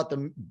all about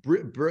the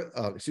Birchot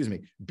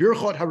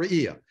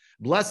Hariyah,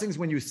 blessings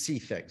when you see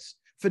things.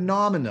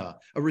 Phenomena,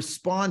 a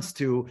response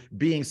to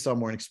being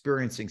somewhere and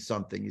experiencing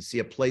something. You see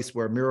a place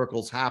where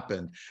miracles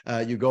happened.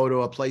 You go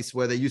to a place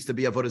where there used to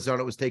be a Avodah Zarah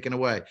that was taken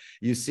away.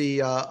 You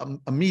see a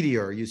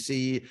meteor. You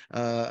see,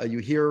 you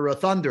hear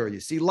thunder. You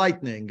see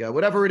lightning.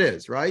 Whatever it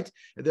is, right?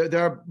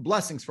 There are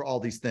blessings for all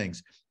these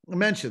things. I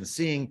mentioned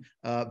seeing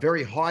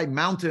very high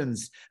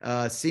mountains,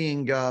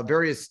 seeing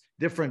various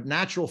different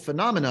natural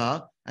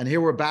phenomena. And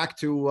here we're back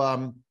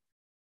to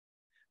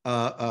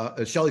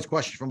Shelley's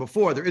question from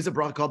before. There is a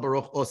bracha called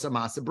Baruch Osa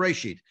Ma'aseh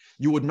Breshit.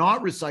 You would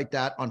not recite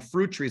that on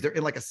fruit trees. They're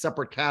in like a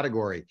separate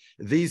category.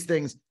 These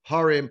things,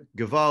 Harim,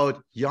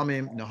 Gavod,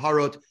 Yamim,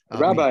 Naharot.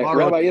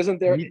 Rabbi, isn't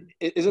there a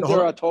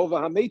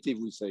Tova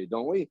HaMeitiv, we say,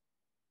 don't we?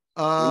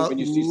 When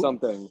you see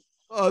something.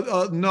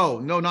 No,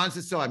 not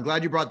necessarily. I'm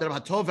glad you brought that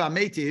up. Tova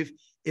HaMeitiv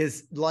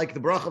is like the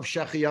bracha of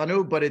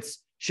Shehecheeyanu, but it's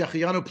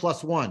Shehecheeyanu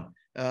plus one.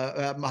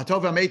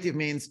 Hatov HaMeitiv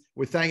means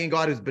we're thanking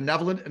God who's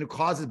benevolent, and who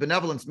causes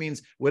benevolence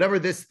means whatever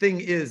this thing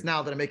is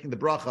now that I'm making the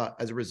bracha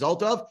as a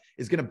result of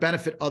is going to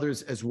benefit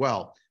others as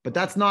well. But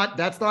that's not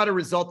a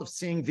result of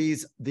seeing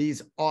these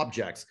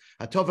objects.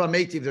 Hatov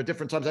HaMeitiv, there are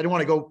different times. I don't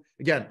want to go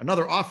again,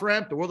 another off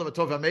ramp, the world of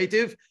Hatov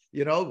HaMeitiv.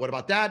 What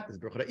about that? There's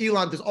Bracha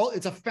Elan.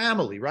 It's a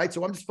family, right?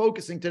 So I'm just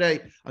focusing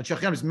today on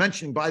Shehecheeyanu. I'm just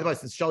mentioning, by the way,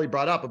 since Shelley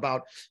brought up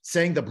about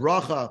saying the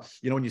bracha,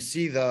 when you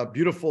see the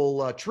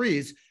beautiful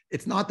trees,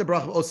 it's not the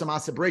bracha of Osa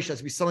Ma'aseh Breshit. It has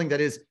to be something that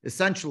is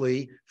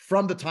essentially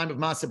from the time of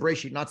Ma'aseh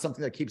Breshit, not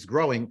something that keeps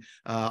growing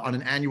on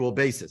an annual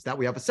basis. That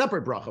we have a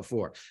separate bracha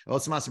for.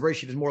 Osa Ma'aseh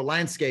Breshit is more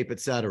landscape,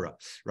 etc.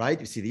 Right?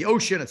 You see the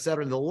ocean,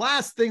 etc. And the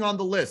last thing on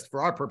the list,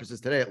 for our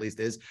purposes today at least,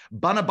 is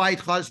Bana Bayit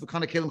Chadash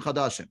V'Kana Kelim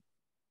Chadashim.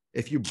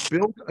 If you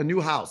built a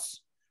new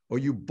house or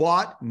you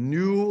bought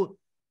new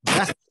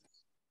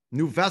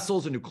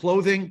vessels or new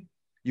clothing,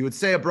 you would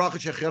say a bracha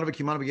Shehecheeyanu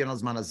V'Kimanu B'Gin Al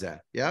Zman Hazeh.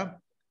 Yeah.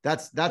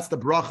 That's the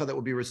bracha that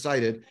would be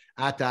recited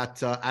at that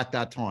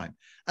time.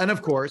 And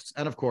of course,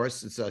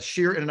 it's a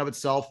shir in and of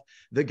itself.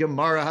 The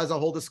Gemara has a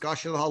whole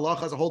discussion. The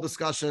Halacha has a whole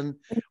discussion.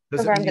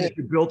 Does it mean if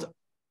you built?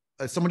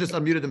 Someone just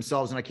unmuted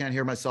themselves, and I can't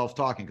hear myself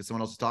talking because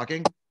someone else is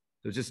talking.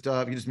 So just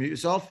if you just mute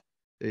yourself.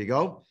 There you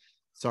go.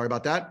 Sorry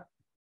about that.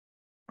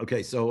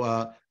 Okay,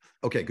 so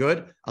okay,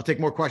 good. I'll take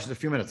more questions in a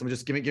few minutes. Let me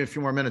just give me a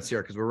few more minutes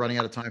here because we're running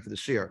out of time for the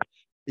shir.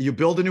 You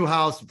build a new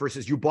house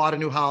versus you bought a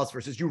new house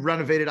versus you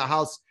renovated a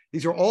house.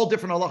 These are all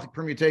different halachic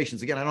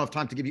permutations. Again, I don't have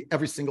time to give you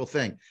every single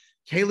thing.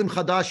 Kelim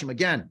Chadashim,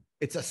 again,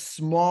 it's a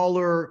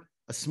smaller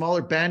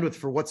bandwidth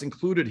for what's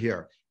included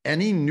here.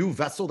 Any new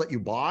vessel that you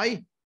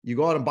buy, you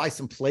go out and buy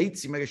some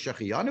plates, you make a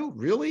Shehecheeyanu?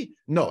 Really?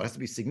 No, it has to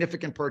be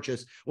significant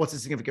purchase. What's a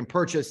significant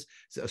purchase?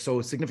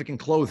 So significant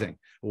clothing.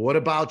 What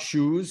about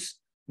shoes?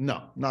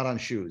 No, not on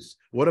shoes.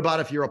 What about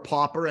if you're a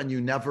pauper and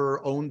you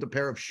never owned a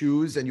pair of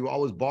shoes and you were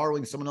always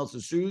borrowing someone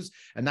else's shoes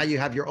and now you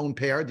have your own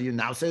pair? Do you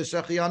now say a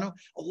Shehecheeyanu?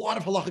 A lot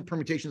of halachic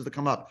permutations that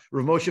come up.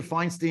 Rav Moshe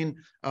Feinstein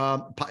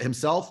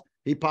himself,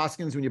 he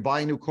paskins when you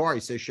buy a new car,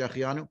 you say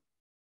Shehecheeyanu.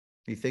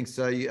 He thinks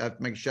you have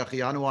to make a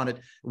Shehecheeyanu on it.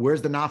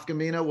 Where's the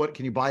nafkamina? What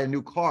can you buy a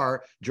new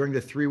car during the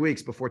 3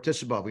 weeks before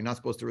Tisha B'Av? We're not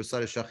supposed to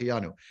recite a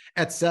Shehecheeyanu,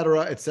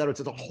 etc., etc. It's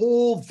a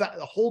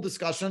whole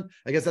discussion.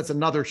 I guess that's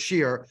another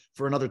shir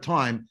for another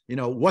time.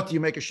 What do you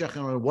make a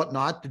Shehecheeyanu and what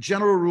not? The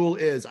general rule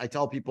is, I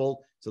tell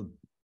people, so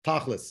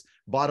tachlis,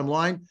 bottom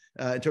line,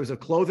 in terms of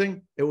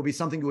clothing, it will be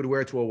something you would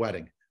wear to a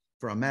wedding.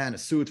 For a man, a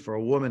suit; for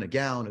a woman, a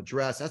gown, a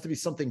dress. It has to be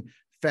something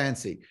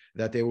fancy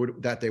that they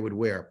would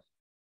wear.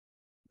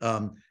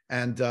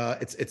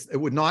 It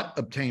would not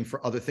obtain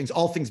for other things.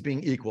 All things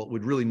being equal, it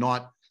would really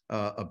not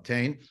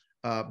obtain.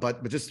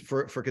 But just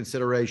for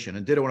consideration.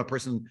 And ditto when a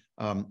person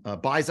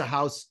buys a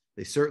house,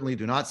 they certainly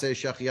do not say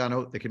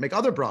Shehecheeyanu. They can make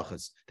other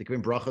brachas. They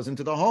can bring brachas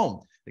into the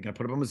home. They're going to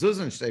put up a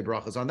mezuzah and say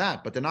brachas on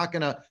that, but they're not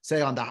going to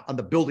say on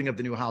the building of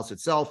the new house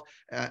itself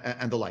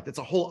and the like. That's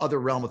a whole other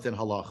realm within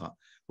halacha.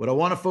 What I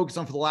want to focus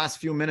on for the last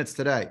few minutes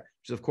today,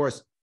 which is of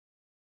course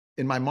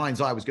in my mind's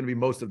eye was going to be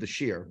most of the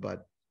shir,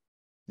 but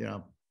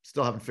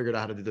still haven't figured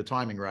out how to do the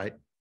timing right,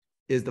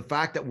 is the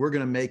fact that we're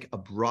going to make a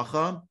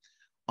bracha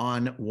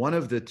on one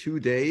of the 2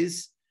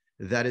 days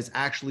that is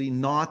actually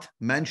not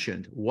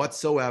mentioned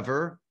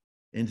whatsoever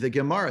in the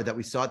Gemara that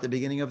we saw at the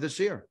beginning of this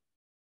year.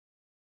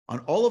 On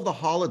all of the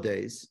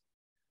holidays,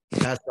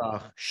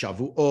 Pesach,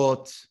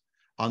 Shavuot,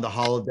 on the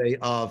holiday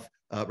of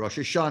Rosh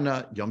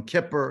Hashanah, Yom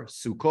Kippur,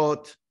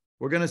 Sukkot,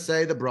 we're going to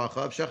say the bracha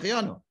of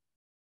Shehecheeyanu.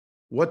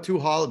 What 2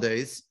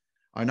 holidays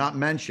are not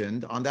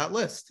mentioned on that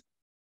list?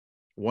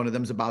 One of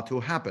them is about to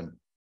happen.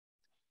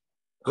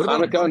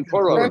 Hanukkah and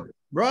Purim.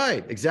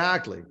 Right,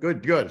 exactly.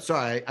 Good.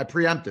 Sorry, I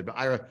preempted, but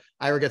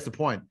Ira gets the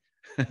point.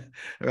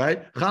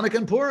 right? Chanukah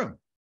and Purim.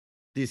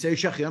 Do you say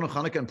Shehecheeyanu,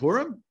 Chanukah, and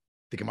Purim?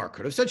 The Gemara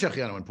could have said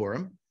Shehecheeyanu and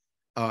Purim.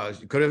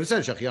 Could have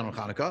said Shehecheeyanu and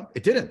Chanukah.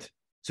 It didn't.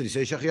 So do you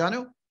say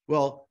Shehecheeyanu?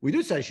 Well, we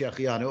do say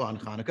Shehecheeyanu on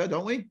Chanukah,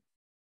 don't we?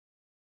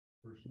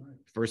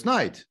 First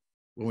night,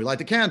 when we light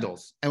the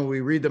candles and when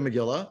we read the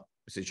Megillah,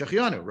 we say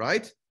Shehecheeyanu,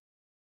 right?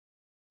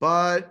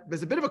 But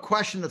there's a bit of a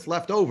question that's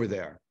left over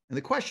there. And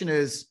the question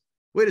is,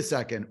 wait a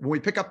second, when we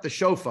pick up the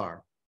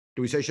shofar,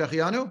 do we say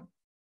Shehecheeyanu?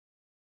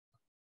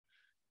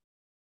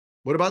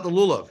 What about the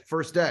lulav,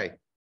 first day?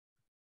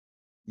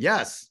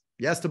 Yes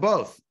to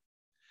both.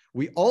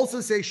 We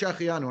also say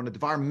Shehecheeyanu on a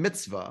Dvar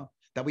mitzvah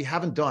that we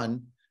haven't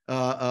done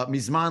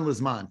mizman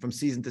lizman, from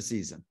season to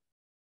season.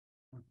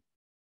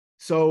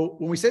 So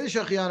when we say the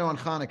Shehecheeyanu on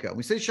Chanukah, when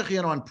we say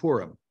Shehecheeyanu on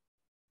Purim,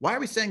 why are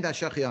we saying that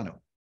Shehecheeyanu?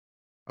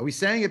 Are we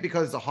saying it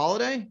because it's a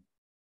holiday?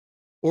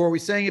 Or are we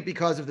saying it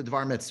because of the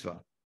Dvar mitzvah?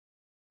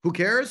 Who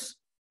cares?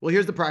 Well,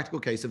 here's the practical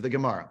case of the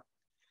Gemara.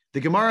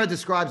 The Gemara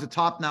describes the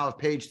top now of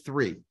page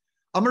 3.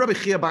 Amar Rabbi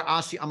Chia bar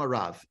Ashi Amar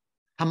Rav.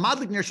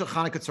 Hamadlik ner shel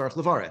Chanukah tzarich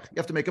levarech. You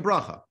have to make a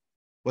bracha.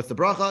 What's the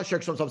bracha?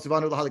 Shek shalom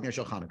tzavanu lahadlik ner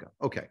shel Chanukah.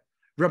 Okay.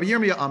 Rabbi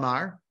Yirmiyah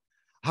Amar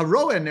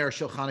Haroeh ner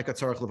shel Chanukah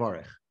tzarich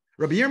levarech.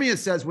 Rabbi Yirmiyah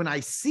says, when I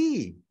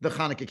see the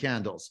Chanukah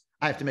candles,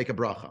 I have to make a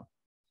bracha.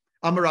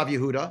 Amar Rav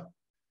Yehuda.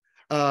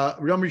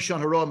 Ram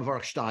Rishon Haroeh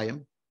mevarech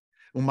shtayim.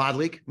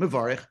 Umadlik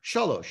mevarech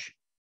shalosh.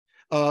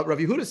 Rav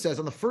Yehuda says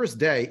on the first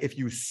day, if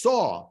you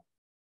saw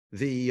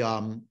the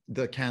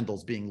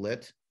candles being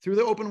lit through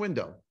the open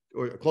window,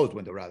 or a closed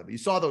window rather, but you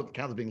saw the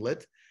candles being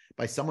lit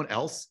by someone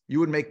else, you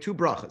would make 2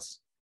 brachas.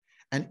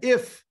 And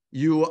if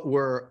you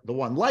were the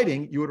one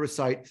lighting, you would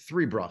recite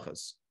 3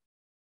 brachas.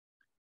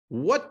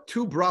 What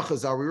 2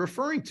 brachas are we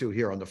referring to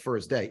here on the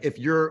first day, if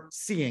you're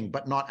seeing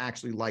but not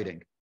actually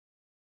lighting?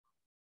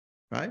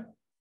 Right?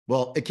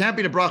 Well, it can't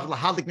be the bracha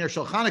lahadlik ner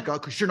shel Chanukah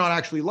because you're not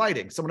actually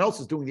lighting. Someone else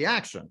is doing the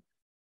action.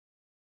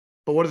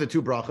 But what are the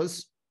 2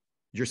 brachas?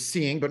 You're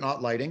seeing but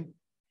not lighting.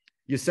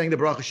 You're saying the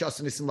bracha shas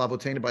nisim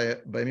lavoteinu by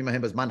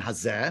mimahim bazman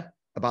hazeh,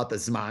 about the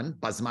zman,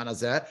 bazman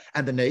hazeh,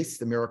 and the nes,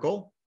 the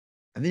miracle.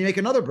 And then you make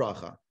another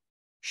bracha.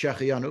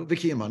 Shehecheeyanu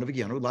v'kiyamanu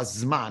v'giyanu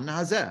lazman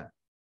hazeh.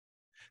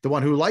 The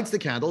one who lights the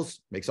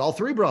candles makes all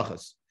 3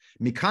 brachas.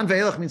 Mikan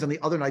ve'elach means on the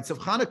other nights of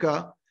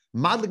Chanukah,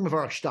 madlik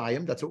mevarach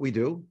shtayim, that's what we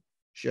do.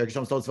 And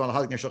shas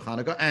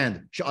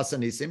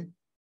nisim.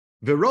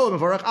 V'roeh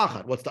mevarach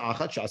achad. What's the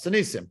achad? Shas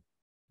nisim.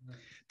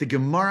 The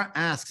Gemara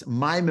asks,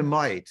 my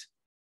memayit,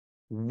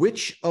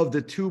 which of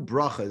the 2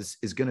 brachas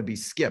is going to be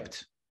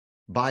skipped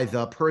by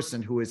the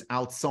person who is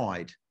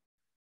outside?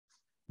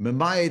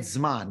 Memayit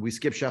zman, we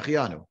skip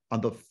Shehecheeyanu on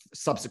the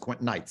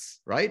subsequent nights,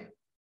 right?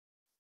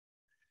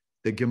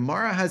 The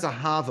Gemara has a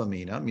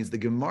havamina, means the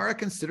Gemara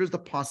considers the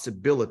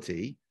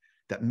possibility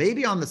that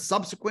maybe on the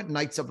subsequent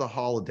nights of the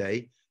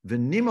holiday,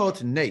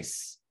 v'nimot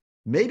nes,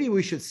 maybe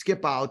we should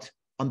skip out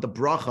on the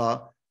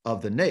bracha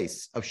of the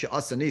nes, of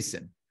she'asa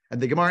nisim.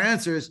 And the Gemara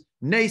answers,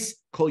 nes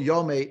kol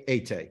yomei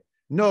ete.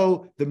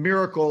 No, the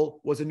miracle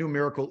was a new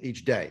miracle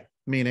each day,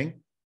 meaning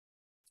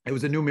it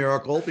was a new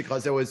miracle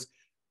because there was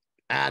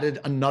added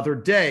another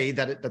day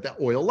that the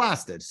oil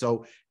lasted.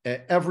 So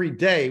every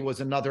day was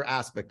another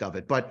aspect of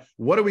it. But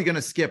what are we going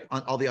to skip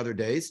on all the other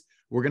days?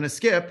 We're going to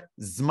skip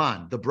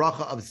zman, the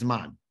bracha of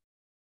zman.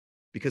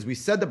 Because we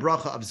said the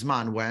bracha of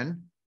zman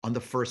when? On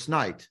the first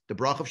night. The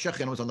bracha of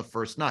Shehecheeyanu was on the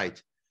first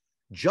night.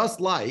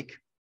 Just like,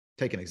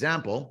 take an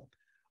example,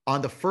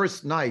 on the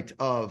first night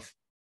of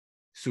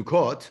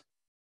Sukkot,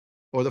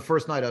 or the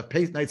first night of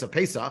nights of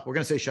Pesach, we're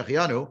going to say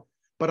Shehecheeyanu,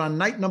 but on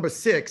night number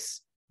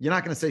 6, you're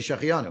not going to say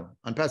Shehecheeyanu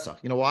on Pesach.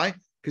 You know why?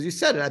 Because you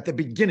said it at the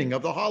beginning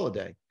of the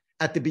holiday.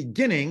 At the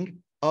beginning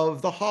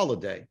of the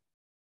holiday.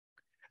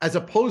 As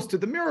opposed to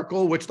the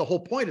miracle, which the whole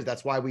point is,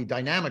 that's why we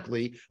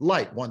dynamically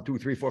light 1, 2,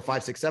 3, 4,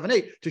 5, 6, 7,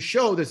 8, to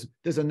show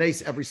there's a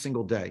nes every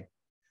single day.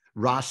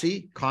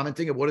 Rashi,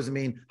 commenting of what does it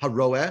mean,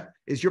 haroeh,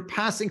 is you're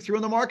passing through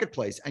in the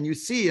marketplace and you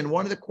see in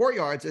one of the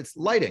courtyards, it's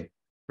lighting,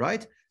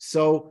 right?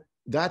 So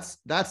that's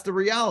the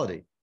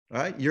reality,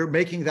 right? You're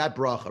making that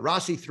bracha.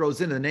 Rashi throws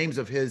in the names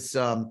of his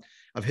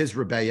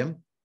rebbeim.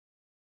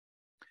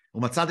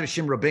 Umatzad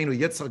Rishim Rabbeinu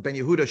Yitzchak ben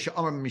Yehuda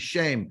she'amar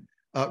mishem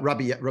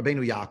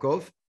Rabbeinu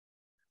Ya'akov.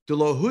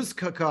 Delo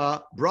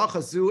huzkaka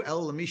bracha zu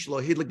el lamish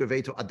lo hidlik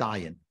beveito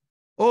adayin.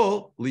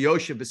 O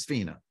liyoshev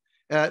b'sfina.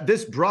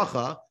 This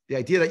bracha, the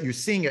idea that you're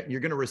seeing it and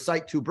you're going to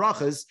recite 2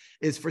 brachas,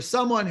 is for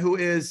someone who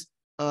is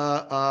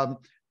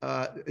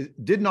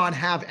did not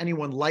have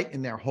anyone light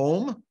in their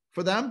home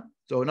for them.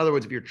 So in other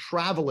words, if you're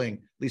traveling,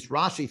 at least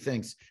Rashi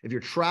thinks, if you're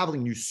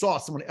traveling, you saw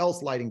someone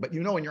else lighting, but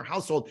you know in your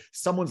household,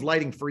 someone's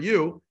lighting for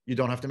you, you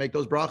don't have to make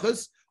those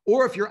brachas.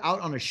 Or if you're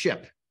out on a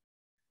ship.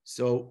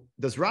 So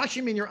does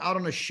Rashi mean you're out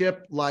on a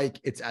ship like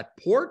it's at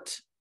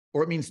port?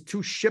 Or it means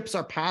 2 ships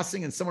are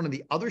passing and someone in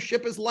the other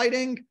ship is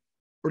lighting?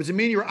 Or does it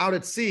mean you're out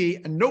at sea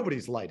and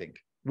nobody's lighting?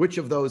 Which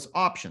of those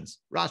options?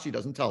 Rashi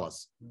doesn't tell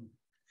us.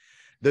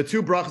 The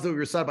 2 brachas that we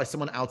recite by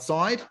someone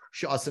outside,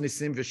 she'asa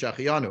nisim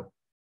v'Shehecheeyanu,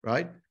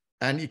 right?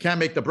 And you can't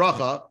make the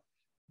bracha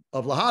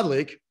of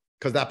lahadlik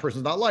because that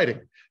person's not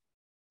lighting.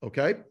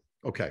 Okay?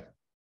 Okay.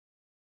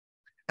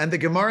 And the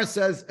Gemara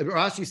says,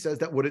 Rashi says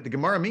that what the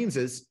Gemara means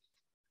is,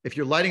 if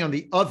you're lighting on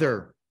the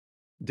other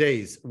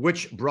days,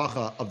 which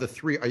bracha of the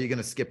three are you going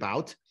to skip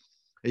out?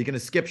 Are you going to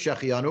skip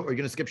Shehecheeyanu or are you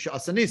going to skip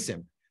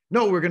She'asanisim?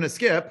 No, we're going to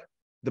skip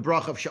the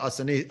bracha of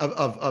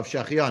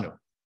Shehecheeyanu,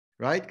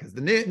 right? Because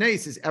the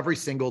Nes is every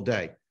single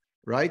day,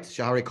 right?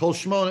 Shahari kol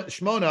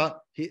shmona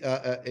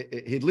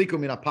hidliku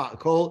min apach.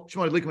 Kol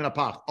shmona hidliku min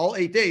apach. All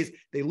 8 days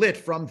they lit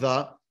from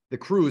the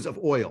cruse of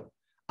oil.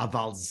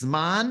 Aval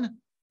zman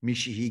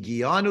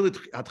mishihigianu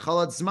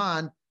atchalat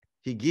zman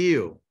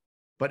higiu.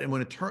 But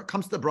when it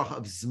comes to the bracha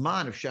of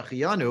zman of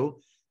Shehecheeyanu,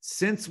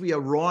 since we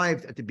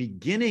arrived at the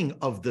beginning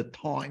of the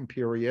time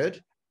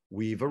period,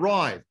 we've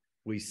arrived.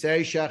 We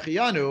say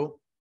Shehecheeyanu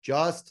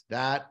just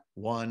that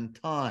one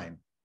time.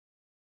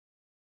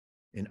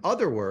 In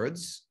other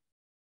words,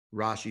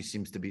 Rashi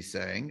seems to be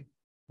saying,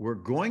 we're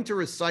going to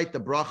recite the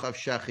bracha of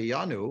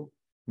Shehecheeyanu,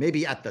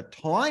 maybe at the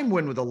time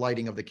when the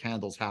lighting of the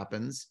candles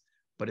happens,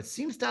 but it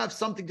seems to have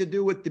something to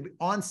do with the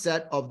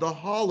onset of the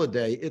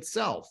holiday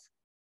itself.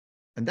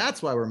 And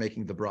that's why we're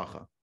making the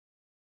bracha.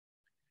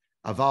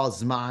 Aval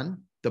zman,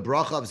 the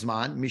bracha of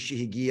zman,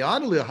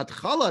 mishihigianu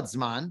hatchalat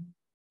zman,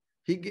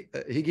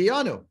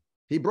 higianu.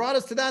 He brought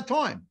us to that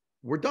time.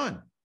 We're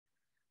done.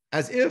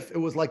 As if it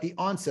was like the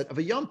onset of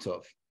a Yom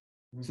Tov.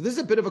 So this is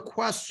a bit of a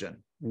question.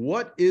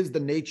 What is the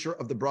nature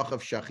of the bracha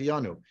of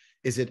Shehecheeyanu?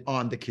 Is it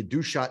on the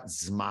Kedushat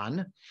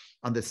Zman,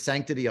 on the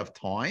sanctity of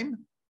time?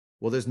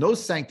 Well, there's no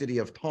sanctity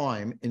of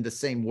time in the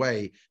same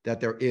way that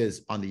there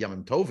is on the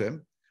Yom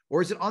Tovim.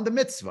 Or is it on the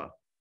mitzvah?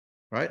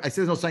 Right? I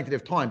say there's no sanctity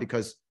of time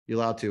because you're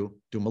allowed to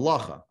do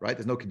malacha, right?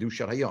 There's no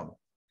Kedushat Hayom.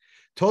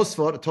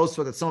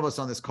 Tosfot that some of us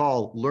on this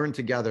call learned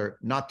together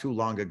not too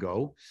long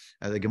ago,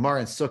 the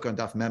Gemara in Sukkah and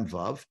Daf Mem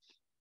Vav,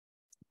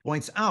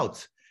 points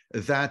out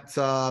that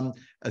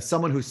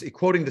someone who's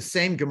quoting the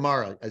same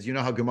Gemara, as you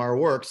know how Gemara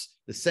works,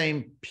 the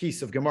same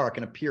piece of Gemara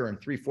can appear in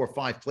 3, 4,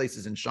 5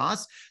 places in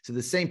Shas. So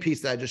the same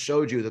piece that I just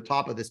showed you at the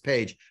top of this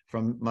page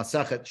from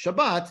Masechet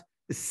Shabbat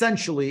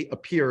essentially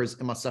appears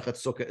in Masechet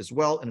Sukkah as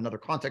well. In another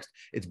context,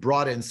 it's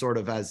brought in sort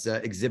of as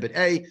Exhibit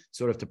A,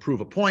 sort of to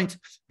prove a point.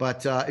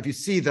 But if you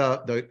see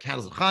the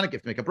candles of Chanukah, you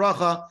have to make a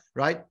bracha,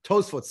 right?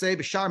 Tosfot say,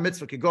 B'shar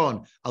mitzvah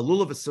kigon,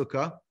 alulav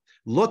v'sukkah,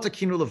 lo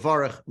takinu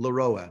levarech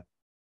l'roeh.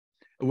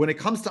 When it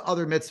comes to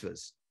other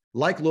mitzvahs,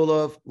 like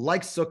lulav,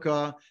 like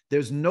sukkah,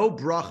 there's no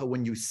bracha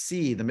when you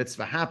see the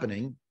mitzvah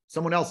happening.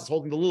 Someone else is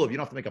holding the lulav. You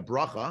don't have to make a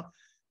bracha.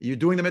 You're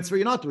doing the mitzvah,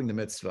 you're not doing the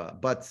mitzvah.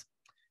 But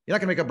you're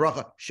not going to make a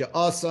bracha,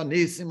 she'asa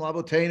nisim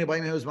laboteinu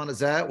b'yimim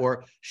zman,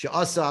 or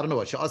she'asa, I don't know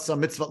what, she'asa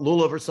mitzvah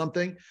lulav or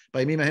something,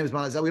 b'yimim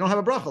zman. We don't have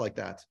a bracha like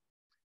that.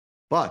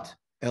 But,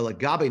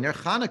 elagabe ner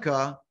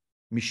Chanukah,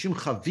 mishum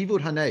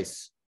chavivut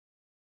hanes.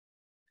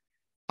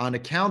 On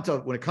account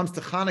of, when it comes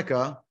to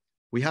Chanukah,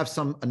 we have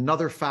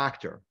another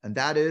factor, and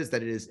that is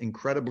that it is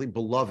incredibly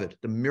beloved.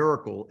 The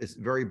miracle is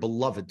very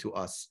beloved to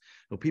us.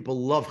 So people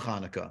love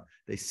Chanukah.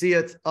 They see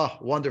it,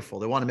 wonderful.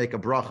 They want to make a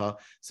bracha.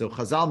 So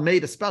Chazal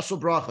made a special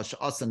bracha,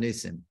 she'asa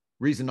nisim.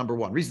 Reason number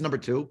one. Reason number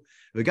two,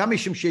 and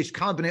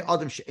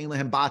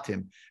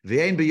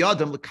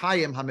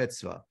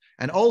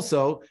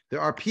also,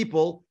 there are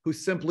people who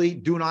simply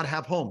do not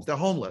have homes. They're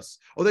homeless,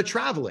 or they're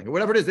traveling, or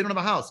whatever it is. They don't have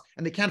a house,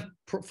 and they can't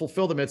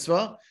fulfill the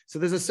mitzvah. So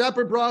there's a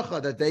separate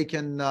bracha that they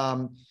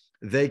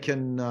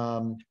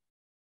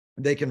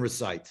can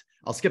recite.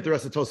 I'll skip the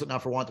rest of Tosfot now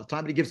for want of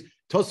time, but he gives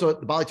Tosfot,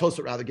 the Bali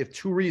Tosfot rather, give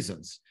 2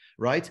 reasons,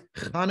 right?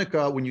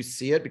 Chanukah, when you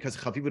see it, because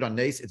Chavivut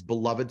Hanes, it's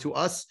beloved to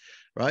us,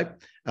 right?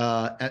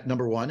 At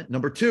number 1.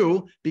 Number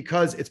 2,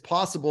 because it's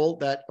possible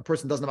that a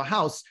person doesn't have a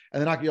house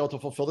and they're not going to be able to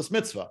fulfill this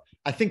mitzvah.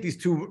 I think these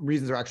 2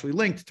 reasons are actually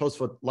linked.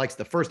 Tosfot likes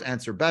the first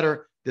answer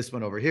better. This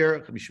one over here,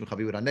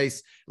 Chavivut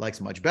Hanes,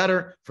 likes much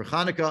better. For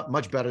Chanukah,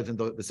 much better than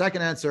the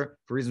second answer,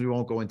 for reasons we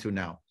won't go into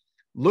now.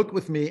 Look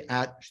with me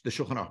at the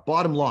Shulchan Aruch.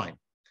 Bottom line,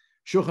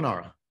 Shulchan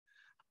Aruch.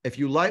 If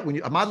you like, when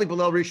you amadlik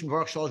below rishon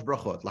varach shalosh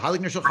brachot, lahalik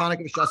neshel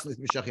Chanukah v'shas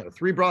v'shachiyanu,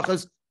 3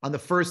 brachas on the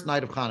first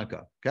night of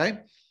Chanukah. Okay,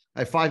 I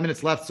have 5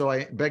 minutes left, so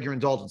I beg your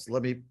indulgence.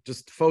 Let me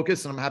just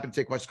focus, and I'm happy to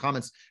take questions,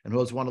 comments, and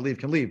those who want to leave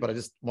can leave. But I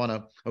just want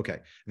to. Okay,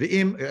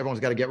 v'im,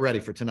 everyone's got to get ready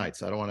for tonight,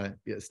 so I don't want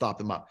to stop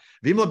them up.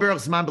 V'im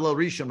laberach zman below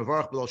rishon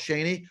varach below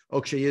sheni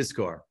okshe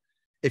yizkor.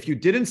 If you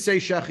didn't say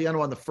Shehecheeyanu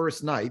on the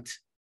first night,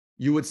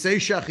 you would say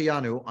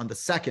Shehecheeyanu on the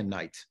second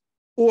night,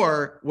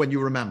 or when you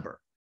remember.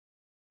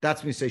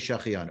 That's when you say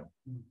Shehecheeyanu.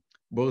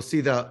 We'll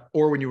see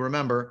or when you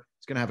remember,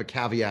 it's going to have a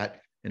caveat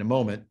in a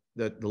moment.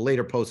 The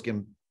later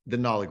poskim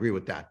didn't all agree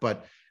with that.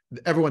 But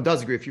everyone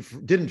does agree. If you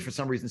didn't, for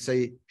some reason,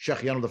 say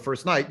Shehecheeyanu the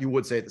first night, you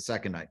would say it the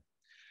second night.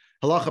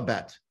 Halacha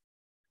bet.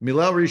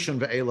 Milel rishon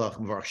ve'elach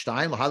m'varach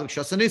shtayim l'halik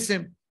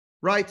shasanisim.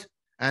 Right?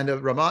 And the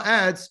Ramah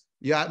adds,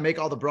 you make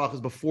all the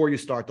brachas before you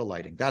start the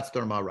lighting. That's the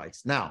Ramah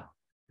writes. Now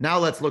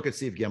let's look at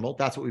Siv Gimel.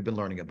 That's what we've been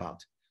learning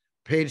about.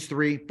 Page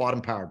 3,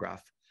 bottom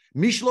paragraph.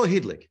 Mishlo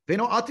hidlik,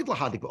 veno atid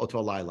lahadik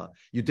b'oto alayla.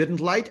 You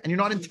didn't light, and you're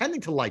not intending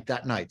to light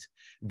that night.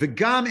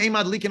 V'gam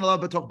eimad likin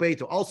alav b'tok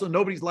beito. Also,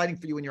 nobody's lighting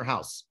for you in your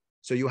house.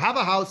 So you have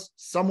a house,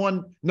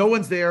 no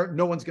one's there,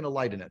 no one's going to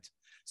light in it.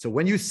 So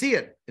when you see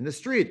it in the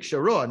street,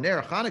 Ksharoa,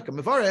 Ner, Chanukah,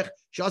 Mevarech,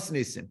 Shas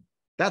Nisim,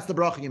 that's the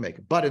bracha you make.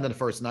 But in the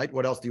first night,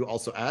 what else do you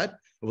also add?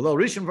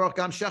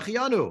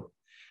 Shehecheeyanu.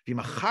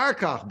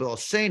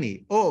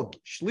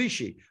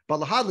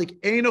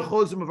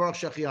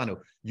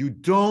 You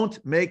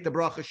don't make the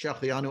bracha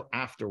Shehecheeyanu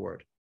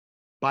afterward.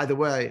 By the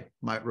way,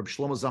 my Reb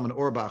Shlomo Zalman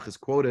Auerbach is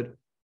quoted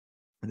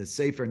in the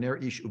Sefer Ner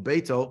Ish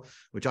Ubeito,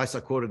 which I saw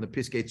quoted in the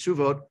Piskei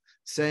Tzuvot,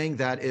 saying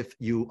that if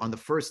you, on the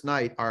first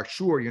night, are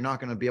sure you're not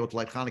going to be able to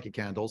light Hanukkah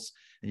candles,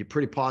 and you're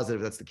pretty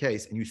positive that's the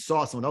case, and you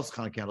saw someone else's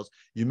Hanukkah candles,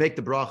 you make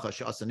the bracha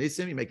She'asa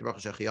Nisim, you make the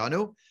bracha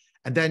Shehecheeyanu,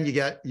 and then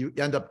you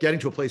end up getting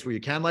to a place where you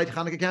can light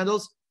Hanukkah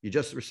candles, you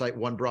just recite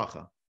one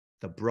bracha,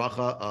 the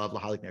bracha of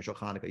Lahalik Ner Shel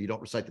Hanukkah. You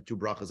don't recite the two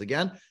brachas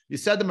again. You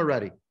said them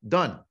already.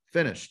 Done.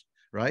 Finished.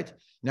 Right?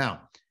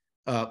 Now,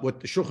 what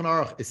the Shulchan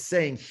Aruch is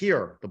saying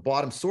here, the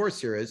bottom source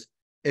here is,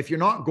 if you're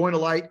not going to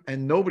light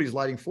and nobody's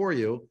lighting for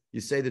you,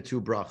 you say the two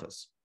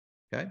brachas.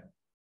 Okay?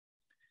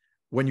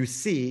 When you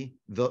see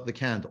the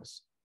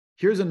candles.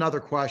 Here's another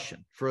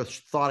question for a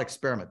thought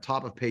experiment,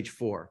 top of page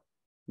 4.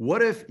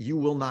 What if you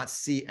will not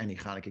see any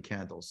Hanukkah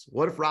candles?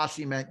 What if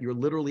Rashi meant you're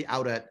literally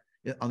out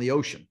on the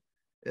ocean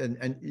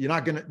and you're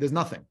not going to, there's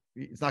nothing.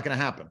 It's not going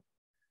to happen.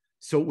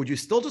 So would you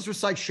still just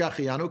recite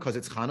Shehecheeyanu because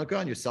it's Hanukkah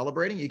and you're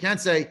celebrating? You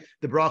can't say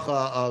the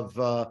bracha of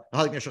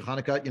Lahalik Ner Shel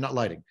Hanukkah, you're not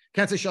lighting. You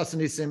can't say Shas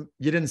Nisim,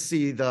 you didn't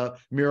see the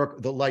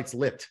miracle, the lights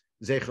lit,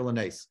 Zeichel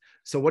L'Nes.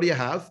 So what do you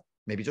have?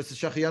 Maybe just the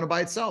Shehecheeyanu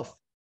by itself.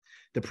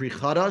 The Pri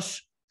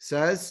Chadash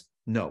says,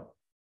 no.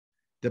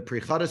 The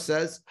Pri Chadash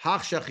says,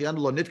 Hach Shehecheeyanu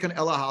lo nitkan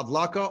ela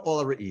ha'adlaka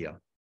ola re'iyah.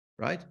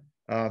 Right?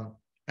 And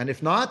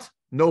if not,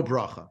 no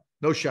bracha,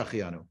 no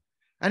Shehecheeyanu.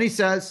 And he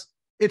says,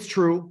 it's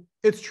true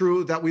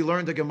that we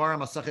learned the Gemara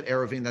Masachet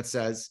Eruvin that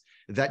says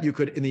that you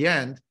could, in the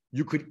end,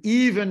 you could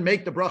even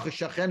make the bracha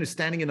Shehecheeyanu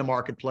standing in the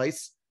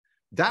marketplace.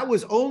 That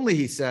was only,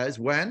 he says,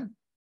 when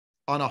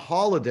on a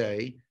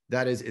holiday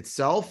that is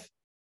itself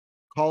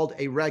called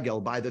a regel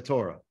by the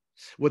Torah.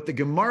 What the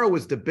Gemara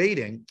was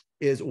debating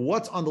is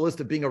what's on the list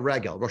of being a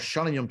regel. Rosh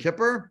Hashanah and Yom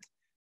Kippur?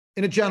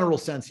 In a general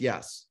sense,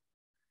 yes.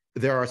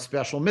 There are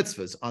special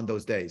mitzvahs on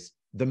those days.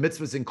 The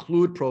mitzvahs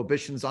include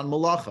prohibitions on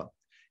malacha.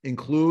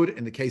 Include,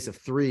 in the case of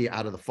 3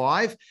 out of the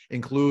 5,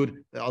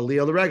 include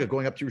Aliyah L'Regel,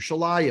 going up to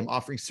Yerushalayim,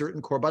 offering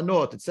certain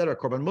korbanot, etc.,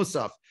 korban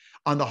musaf.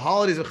 On the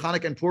holidays of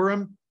Chanukah and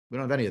Purim, we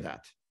don't have any of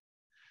that.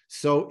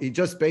 So he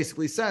just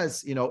basically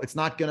says, it's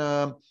not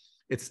gonna,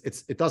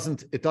 it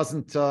doesn't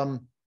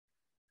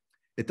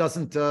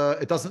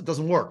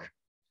work,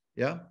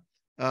 yeah,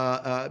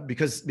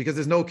 because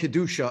there's no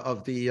kedusha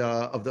of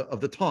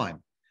the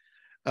time.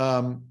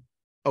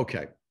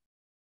 Okay,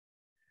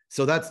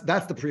 so that's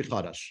the Pri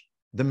Chadash.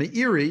 The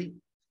Meiri,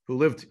 who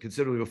lived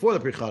considerably before the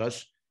Pri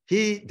Chadash,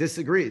 he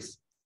disagrees.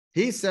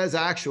 He says,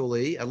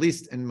 actually, at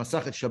least in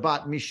Masachet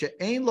Shabbat,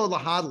 Mishe'ein lo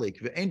lahadlik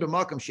ve'ein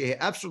b'makam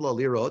shehe'efshar lo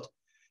lirot,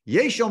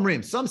 yesh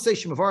omrim. Some say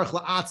shemevarach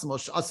la'atzmo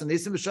she'asa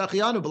nisim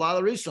v'shehecheeyanu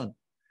b'layla rishon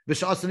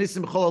v'she'asa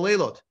nisim b'chol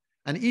ha'leilot.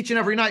 And each and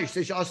every night you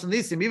say she'asa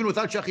nisim, even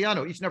without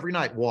Shehecheeyanu, each and every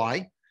night.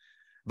 Why?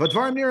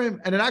 V'dvarim nirim,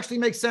 and it actually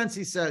makes sense.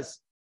 He says.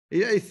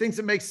 He thinks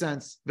it makes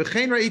sense.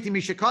 V'chein ra'iti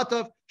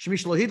mishekatav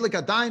shemish lo hidlik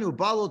adayin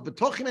ubalot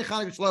b'tochim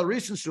echanik v'shlal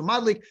rishon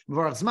shumadlik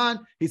m'varach zman.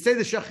 He'd say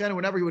the Shehecheeyanu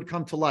whenever he would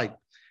come to light,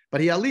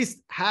 but he at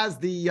least has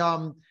the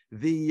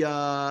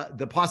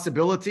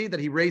possibility that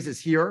he raises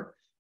here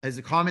as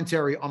a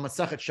commentary on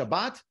Masachet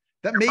Shabbat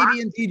that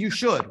maybe indeed you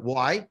should.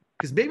 Why?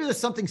 Because maybe there's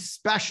something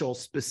special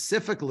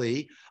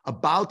specifically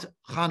about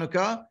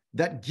Hanukkah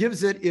that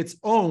gives it its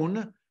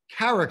own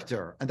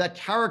character, and that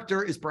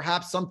character is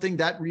perhaps something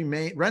that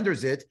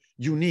renders it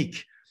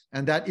unique,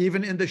 and that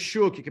even in the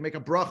shuk you can make a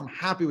bracha. I'm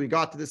happy we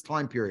got to this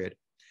time period.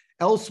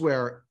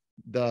 Elsewhere,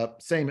 the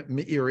same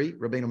Meiri,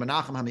 Rabbeinu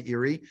Menachem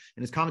HaMeiri,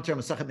 in his commentary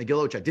on Masachet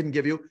Megillah, which I didn't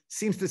give you,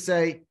 seems to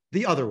say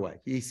the other way.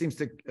 He seems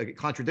to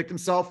contradict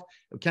himself.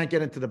 We can't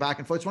get into the back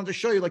and forth. I just wanted to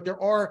show you, like,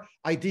 there are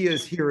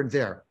ideas here and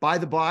there. By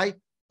the by,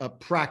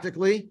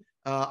 practically,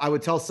 I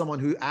would tell someone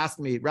who asked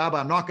me, Rabbi,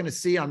 I'm not going to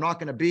see, I'm not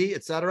going to be,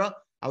 etc.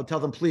 I would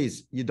tell them,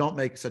 please, you don't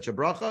make such a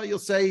bracha. You'll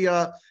say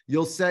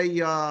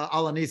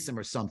Ala Nisim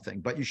or something,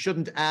 but you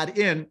shouldn't add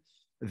in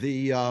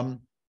these brachas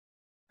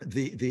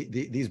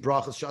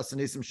Shas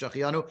Nisim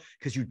Shehecheeyanu,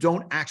 because you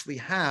don't actually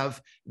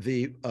have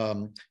the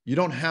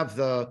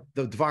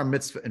Dvar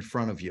Mitzvah in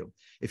front of you.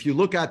 If you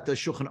look at the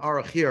Shulchan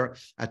Aruch here,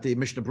 at the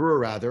Mishnah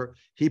Berurah rather,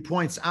 he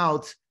points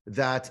out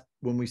that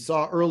when we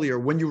saw earlier,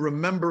 when you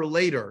remember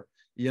later,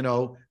 you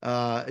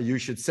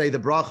should say the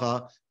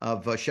bracha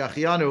of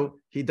Shehecheeyanu.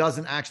 He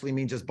doesn't actually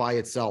mean just by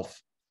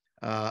itself.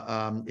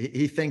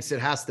 He thinks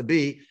it has to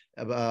be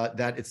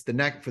that it's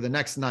for the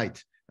next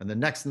night. And the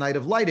next night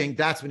of lighting,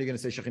 that's when you're going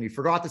to say Shehecheeyanu. You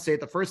forgot to say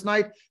it the first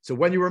night. So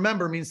when you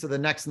remember means to the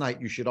next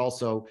night, you should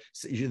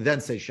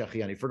then say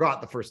Shehecheeyanu. You forgot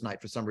the first night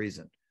for some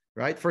reason,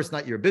 right? First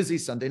night you're busy,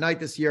 Sunday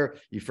night this year,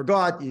 you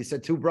forgot, you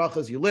said 2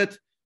 brachas, you lit,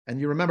 and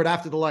you remembered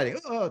after the lighting.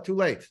 Oh, too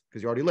late,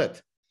 because you already lit.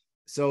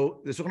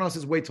 So the Shulchan Aruch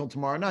says, wait till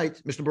tomorrow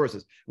night. Mishnah Berurah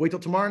says, wait till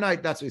tomorrow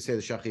night. That's what you say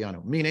the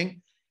Shehecheeyanu.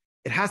 Meaning,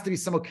 it has to be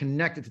somewhat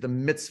connected to the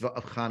mitzvah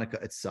of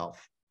Hanukkah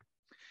itself.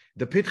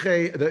 the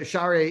Pitche, the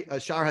Shar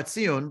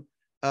Hatzion,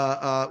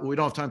 we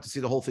don't have time to see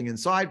the whole thing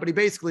inside, but he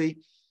basically,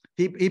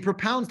 he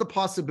propounds the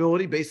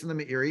possibility based on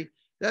the Meiri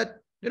that,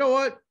 you know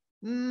what,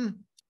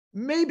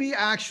 maybe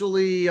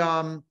actually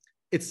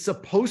it's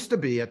supposed to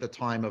be at the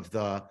time of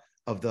the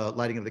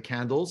lighting of the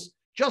candles,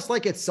 just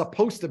like it's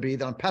supposed to be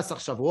that on Pesach,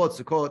 Shavuot,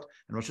 Sukkot,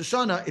 and Rosh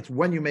Hashanah, it's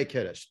when you make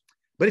Kiddush.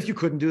 But if you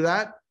couldn't do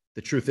that,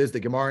 the truth is the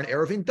Gemara in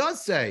Eruvin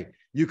does say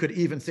you could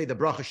even say the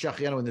Bracha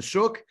Shehecheeyanu in the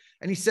Shuk,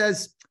 and he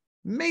says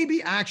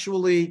maybe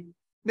actually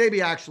you'd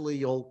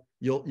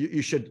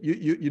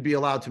be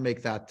allowed to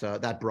make that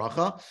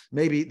bracha.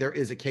 Maybe there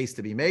is a case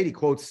to be made. He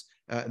quotes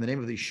in the name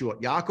of the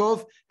Yeshua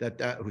Ya'akov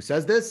that who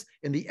says this.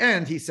 In the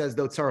end, he says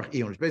though tzarich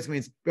iyun, which basically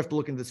means we have to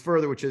look into this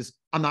further, which is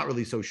I'm not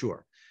really so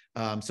sure.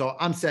 So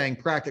I'm saying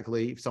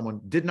practically, if someone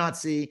did not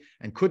see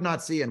and could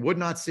not see and would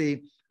not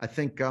see, I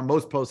think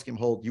most poskim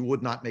hold you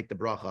would not make the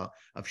bracha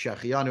of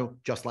Shehecheeyanu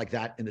just like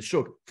that in the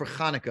Shuk for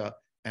Chanukah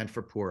and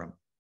for Purim.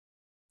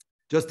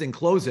 Just in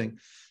closing,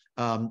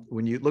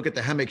 when you look at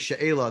the Hemek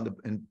She'ela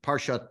in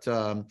Parshat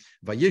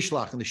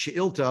Vayishlach in the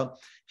She'ilta,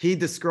 he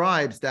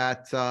describes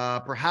that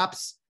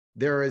perhaps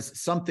there is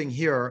something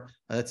here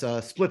that's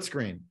a split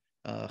screen,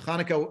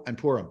 Chanukah and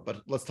Purim.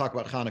 But let's talk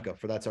about Chanukah,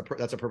 for that's our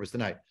purpose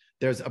tonight.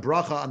 There's a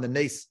bracha on the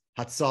Nes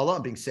Hatzala,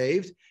 on being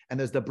saved, and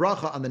there's the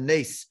bracha on the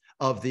Nes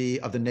of the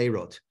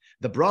Neirot.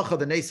 The bracha of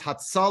the Nes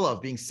Hatzala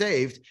of being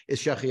saved is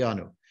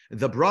Shehecheeyanu.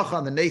 The bracha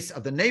on the Nes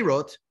of the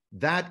Neirot,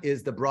 that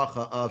is the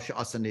bracha of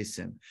She'asa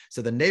Nisim.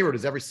 So the Neirot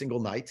is every single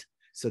night.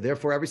 So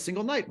therefore, every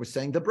single night, we're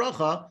saying the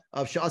bracha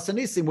of She'asa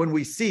Nisim when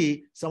we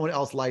see someone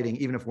else lighting,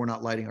 even if we're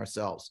not lighting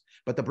ourselves.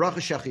 But the bracha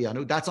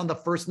Shehecheeyanu, that's on the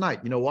first night.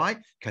 You know why?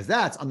 Because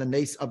that's on the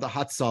Nes of the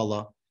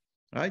Hatzala.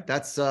 Right?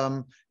 That's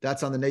on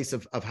the Nes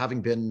of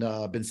having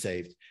been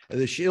saved.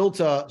 The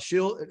She'ilta,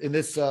 in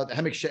this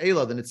Hemek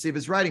She'ela, the Netziv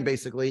is writing,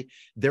 basically,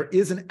 there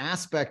is an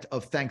aspect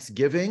of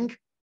thanksgiving,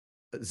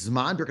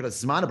 Zman, Birkat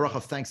Zman, a bracha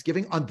of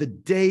thanksgiving on the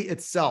day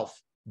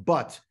itself.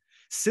 But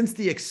since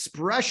the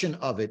expression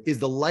of it is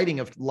the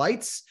lighting of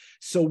lights,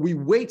 so we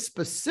wait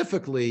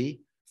specifically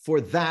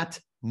for that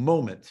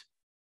moment.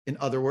 In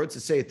other words,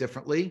 to say it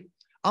differently,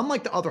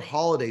 unlike the other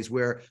holidays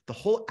where the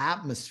whole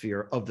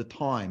atmosphere of the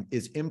time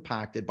is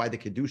impacted by the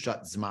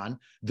Kedushat Zman,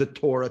 the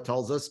Torah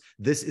tells us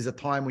this is a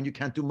time when you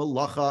can't do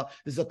malacha.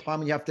 This is a time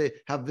when you have to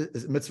have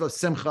mitzvah of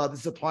simcha.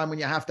 This is a time when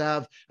you have to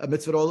have a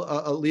mitzvah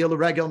liyah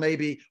l'regel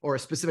maybe, or a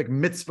specific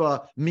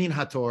mitzvah min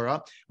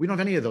haTorah. We don't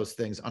have any of those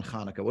things on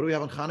Chanukah. What do we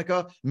have on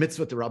Chanukah?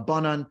 Mitzvah to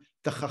Rabbanan.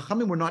 The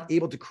Chachamim were not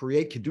able to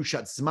create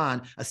Kedushat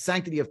Zman, a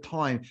sanctity of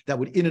time that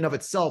would in and of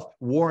itself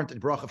warrant a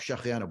bracha of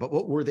Shehecheeyanu. But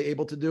what were they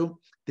able to do?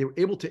 They were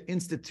able to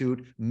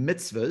institute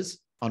mitzvahs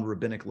on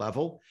rabbinic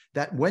level,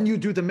 that when you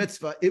do the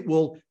mitzvah, it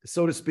will,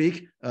 so to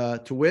speak,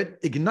 to wit,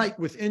 ignite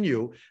within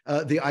you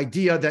the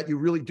idea that you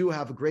really do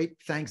have a great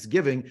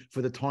thanksgiving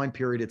for the time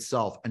period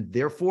itself. And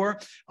therefore,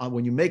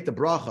 when you make the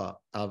bracha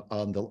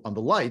on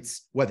the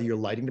lights, whether you're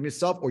lighting them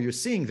yourself or you're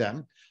seeing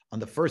them on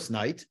the first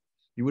night,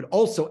 you would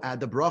also add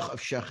the bracha of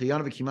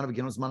Shehecheeyanu v'kimanu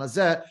v'ginu zman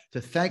hazeh to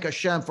thank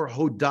Hashem for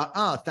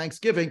hoda'ah,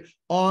 thanksgiving,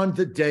 on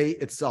the day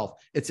itself.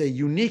 It's a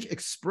unique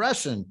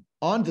expression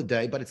on the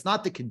day, but it's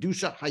not the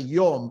Kedusha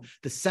Hayom,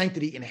 the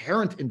sanctity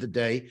inherent in the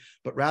day,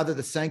 but rather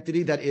the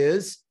sanctity that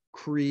is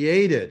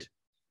created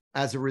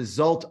as a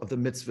result of the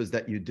mitzvahs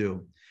that you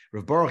do.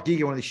 Rav Baruch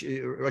Giga, one of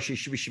the Rosh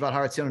Yeshivat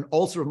Har Etzion, and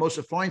also Rav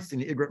Moshe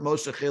Feinstein, Igrat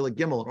Moshe Chelik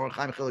Gimel, and Or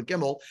Chaim Chelik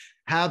Gimel,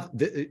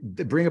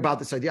 they bring about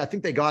this idea. I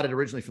think they got it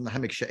originally from the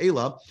Hemek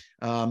She'ela,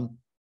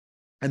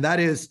 and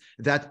that is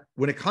that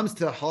when it comes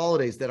to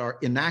holidays that are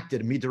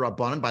enacted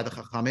midrabanan by the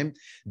Chachamim,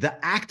 the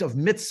act of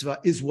mitzvah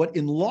is what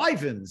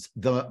enlivens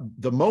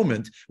the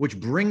moment, which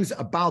brings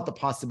about the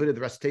possibility of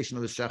the recitation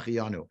of the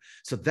Shehecheeyanu.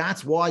 So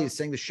that's why you're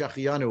saying the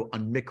Shehecheeyanu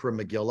on Mikra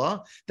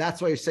Megillah.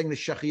 That's why you're saying the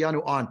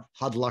Shehecheeyanu on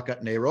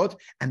Hadlakat Neirot.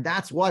 And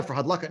that's why for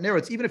Hadlakat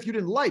Neirot, even if you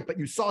didn't light, but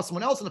you saw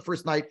someone else on the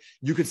first night,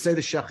 you could say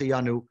the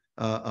Shehecheeyanu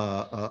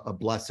a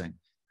blessing.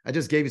 I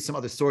just gave you some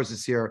other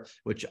sources here,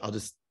 which I'll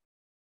just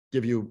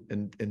give you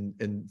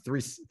in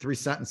three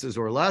sentences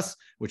or less,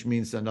 which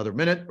means another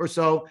minute or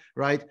so,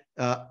 right?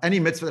 Any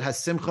mitzvah that has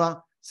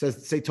simcha,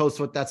 say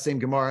Tosfot, that same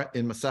Gemara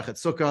in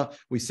Masachet Sukkah,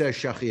 we say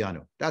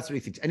Shehecheeyanu. That's what he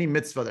thinks. Any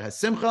mitzvah that has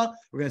simcha,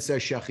 we're going to say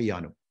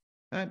Shehecheeyanu.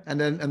 Right?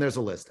 And there's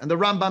a list. And the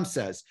Rambam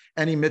says,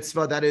 any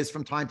mitzvah that is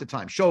from time to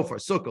time, shofar,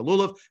 sukkah,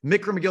 lulav,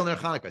 mikra, megillah, and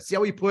Chanukah. See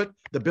how we put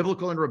the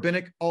biblical and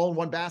rabbinic all in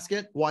one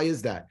basket? Why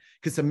is that?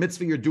 Because it's a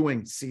mitzvah you're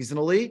doing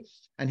seasonally,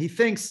 and he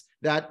thinks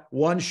that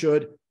one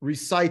should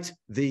recite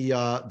the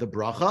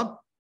bracha.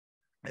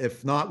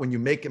 If not, when you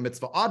make a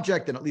mitzvah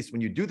object, then at least when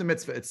you do the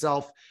mitzvah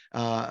itself,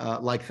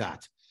 like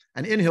that.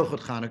 And in Hilchot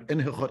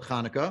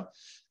Chanukah,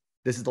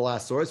 this is the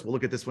last source. We'll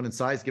look at this one in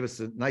size, give us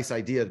a nice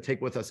idea to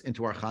take with us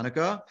into our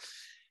Chanukah.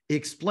 He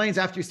explains,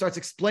 after he starts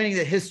explaining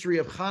the history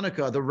of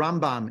Chanukah, the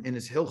Rambam in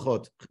his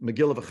Hilchot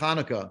Megillah of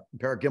Chanukah,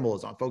 Perek Gimel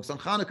is focused on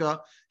Chanukah.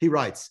 He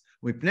writes,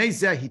 "Mipnei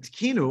zeh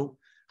hitkinu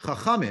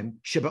Chachamim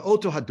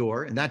shebe'oto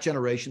hador." In that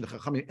generation, the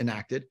Chachamim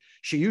enacted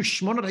sheyu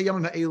shmonot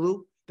hayamim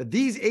ha'elu, that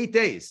these 8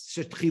 days,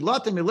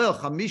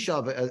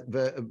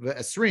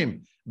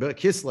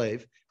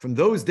 from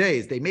those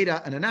days, they made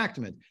an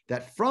enactment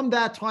that from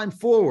that time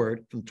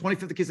forward, from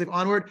 25th of Kislev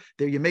onward,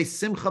 they're Yemei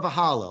Simcha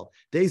v'Halel,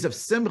 days of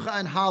Simcha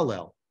and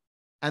Halel.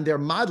 And they're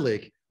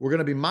Madlik, we're going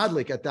to be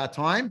Madlik at that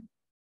time,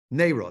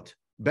 Neirot,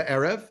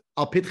 Be'erev,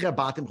 Al Pitche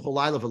Batim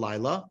Cholayla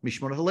V'Layla,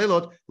 Mishmon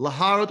HaLeilot,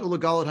 Laharot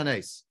U'Legalot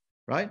Hanes,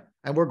 right?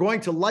 And we're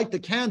going to light the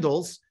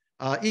candles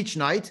each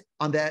night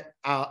on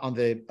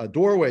the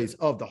doorways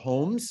of the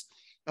homes,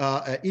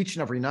 each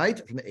and every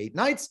night from the 8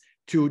 nights,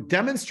 to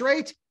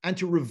demonstrate and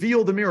to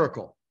reveal the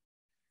miracle.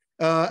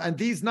 And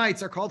these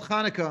nights are called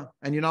Hanukkah,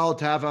 and you're not allowed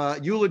to have a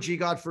eulogy,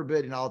 God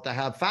forbid. You're not allowed to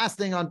have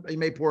fasting on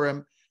Yimei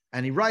Purim.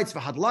 And he writes,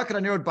 "V'hadlakat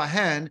hanerot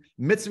bahen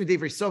mitzvah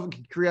midivrei sofrim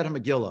kriyat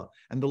hamegillah."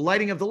 And the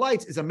lighting of the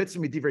lights is a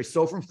mitzvah midivrei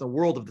sofrim from the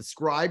world of the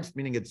scribes,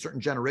 meaning a certain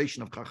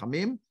generation of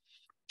chachamim,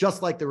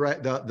 just like the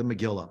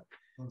Megillah.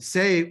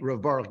 Say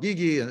Rav Baruch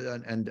Gigi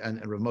and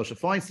Rav Moshe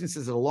Feinstein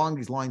says it along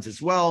these lines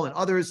as well, and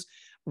others.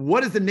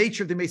 What is the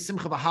nature of the Mei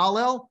Simcha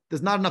v'Halel?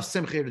 There's not enough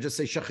Simcha here to just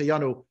say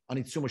Shehecheeyanu on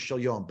Itzuma Shel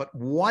Yom. But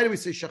why do we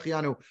say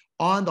Shehecheeyanu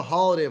on the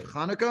holiday of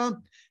Hanukkah?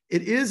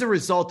 It is a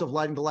result of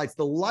lighting the lights.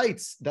 The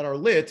lights that are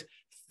lit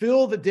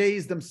fill the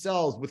days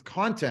themselves with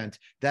content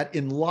that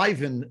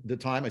enliven the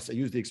time. I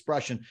use the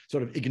expression,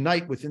 sort of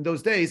ignite within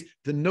those days,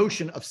 the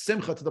notion of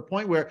Simcha to the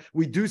point where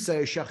we do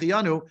say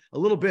Shehecheeyanu a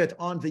little bit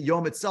on the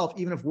Yom itself,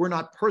 even if we're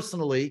not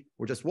personally,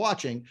 we're just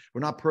watching,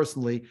 we're not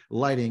personally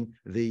lighting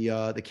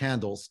the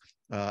candles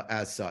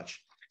as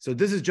such. So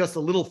this is just a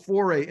little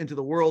foray into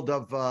the world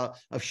of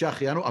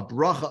Shehecheeyanu, a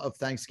bracha of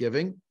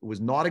Thanksgiving. It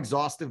was not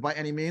exhaustive by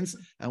any means,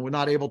 and we're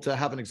not able to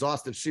have an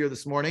exhaustive shiur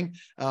this morning.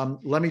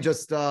 Let me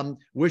just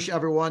wish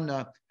everyone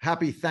a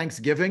happy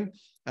Thanksgiving.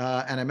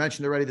 And I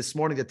mentioned already this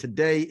morning that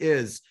today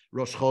is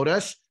Rosh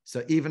Chodesh.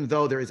 So even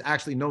though there is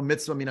actually no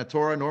mitzvah min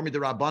Torah nor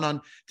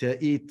midrabanan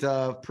to eat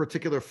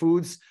particular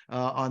foods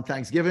on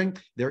Thanksgiving,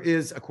 there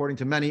is, according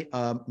to many,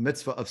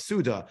 mitzvah of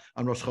Suda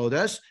on Rosh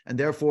Chodesh, and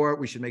therefore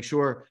we should make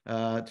sure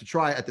to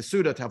try at the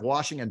Suda to have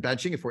washing and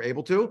benching if we're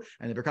able to,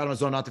 and the Birkat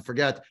Hamazon not to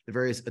forget the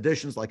various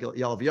additions like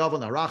Yalav Yavel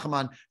and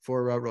Harachaman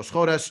for Rosh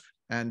Chodesh.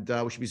 And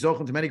we should be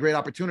zochim to many great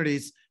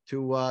opportunities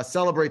to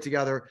celebrate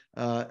together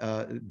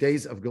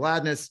days of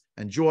gladness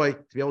and joy,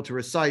 to be able to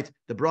recite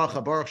the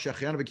bracha, Baruch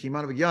Shehecheeyanu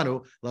v'Kiyimanu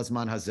v'Yanu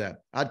Lazman Hazeh.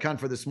 Ad kan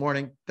for this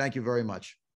morning. Thank you very much.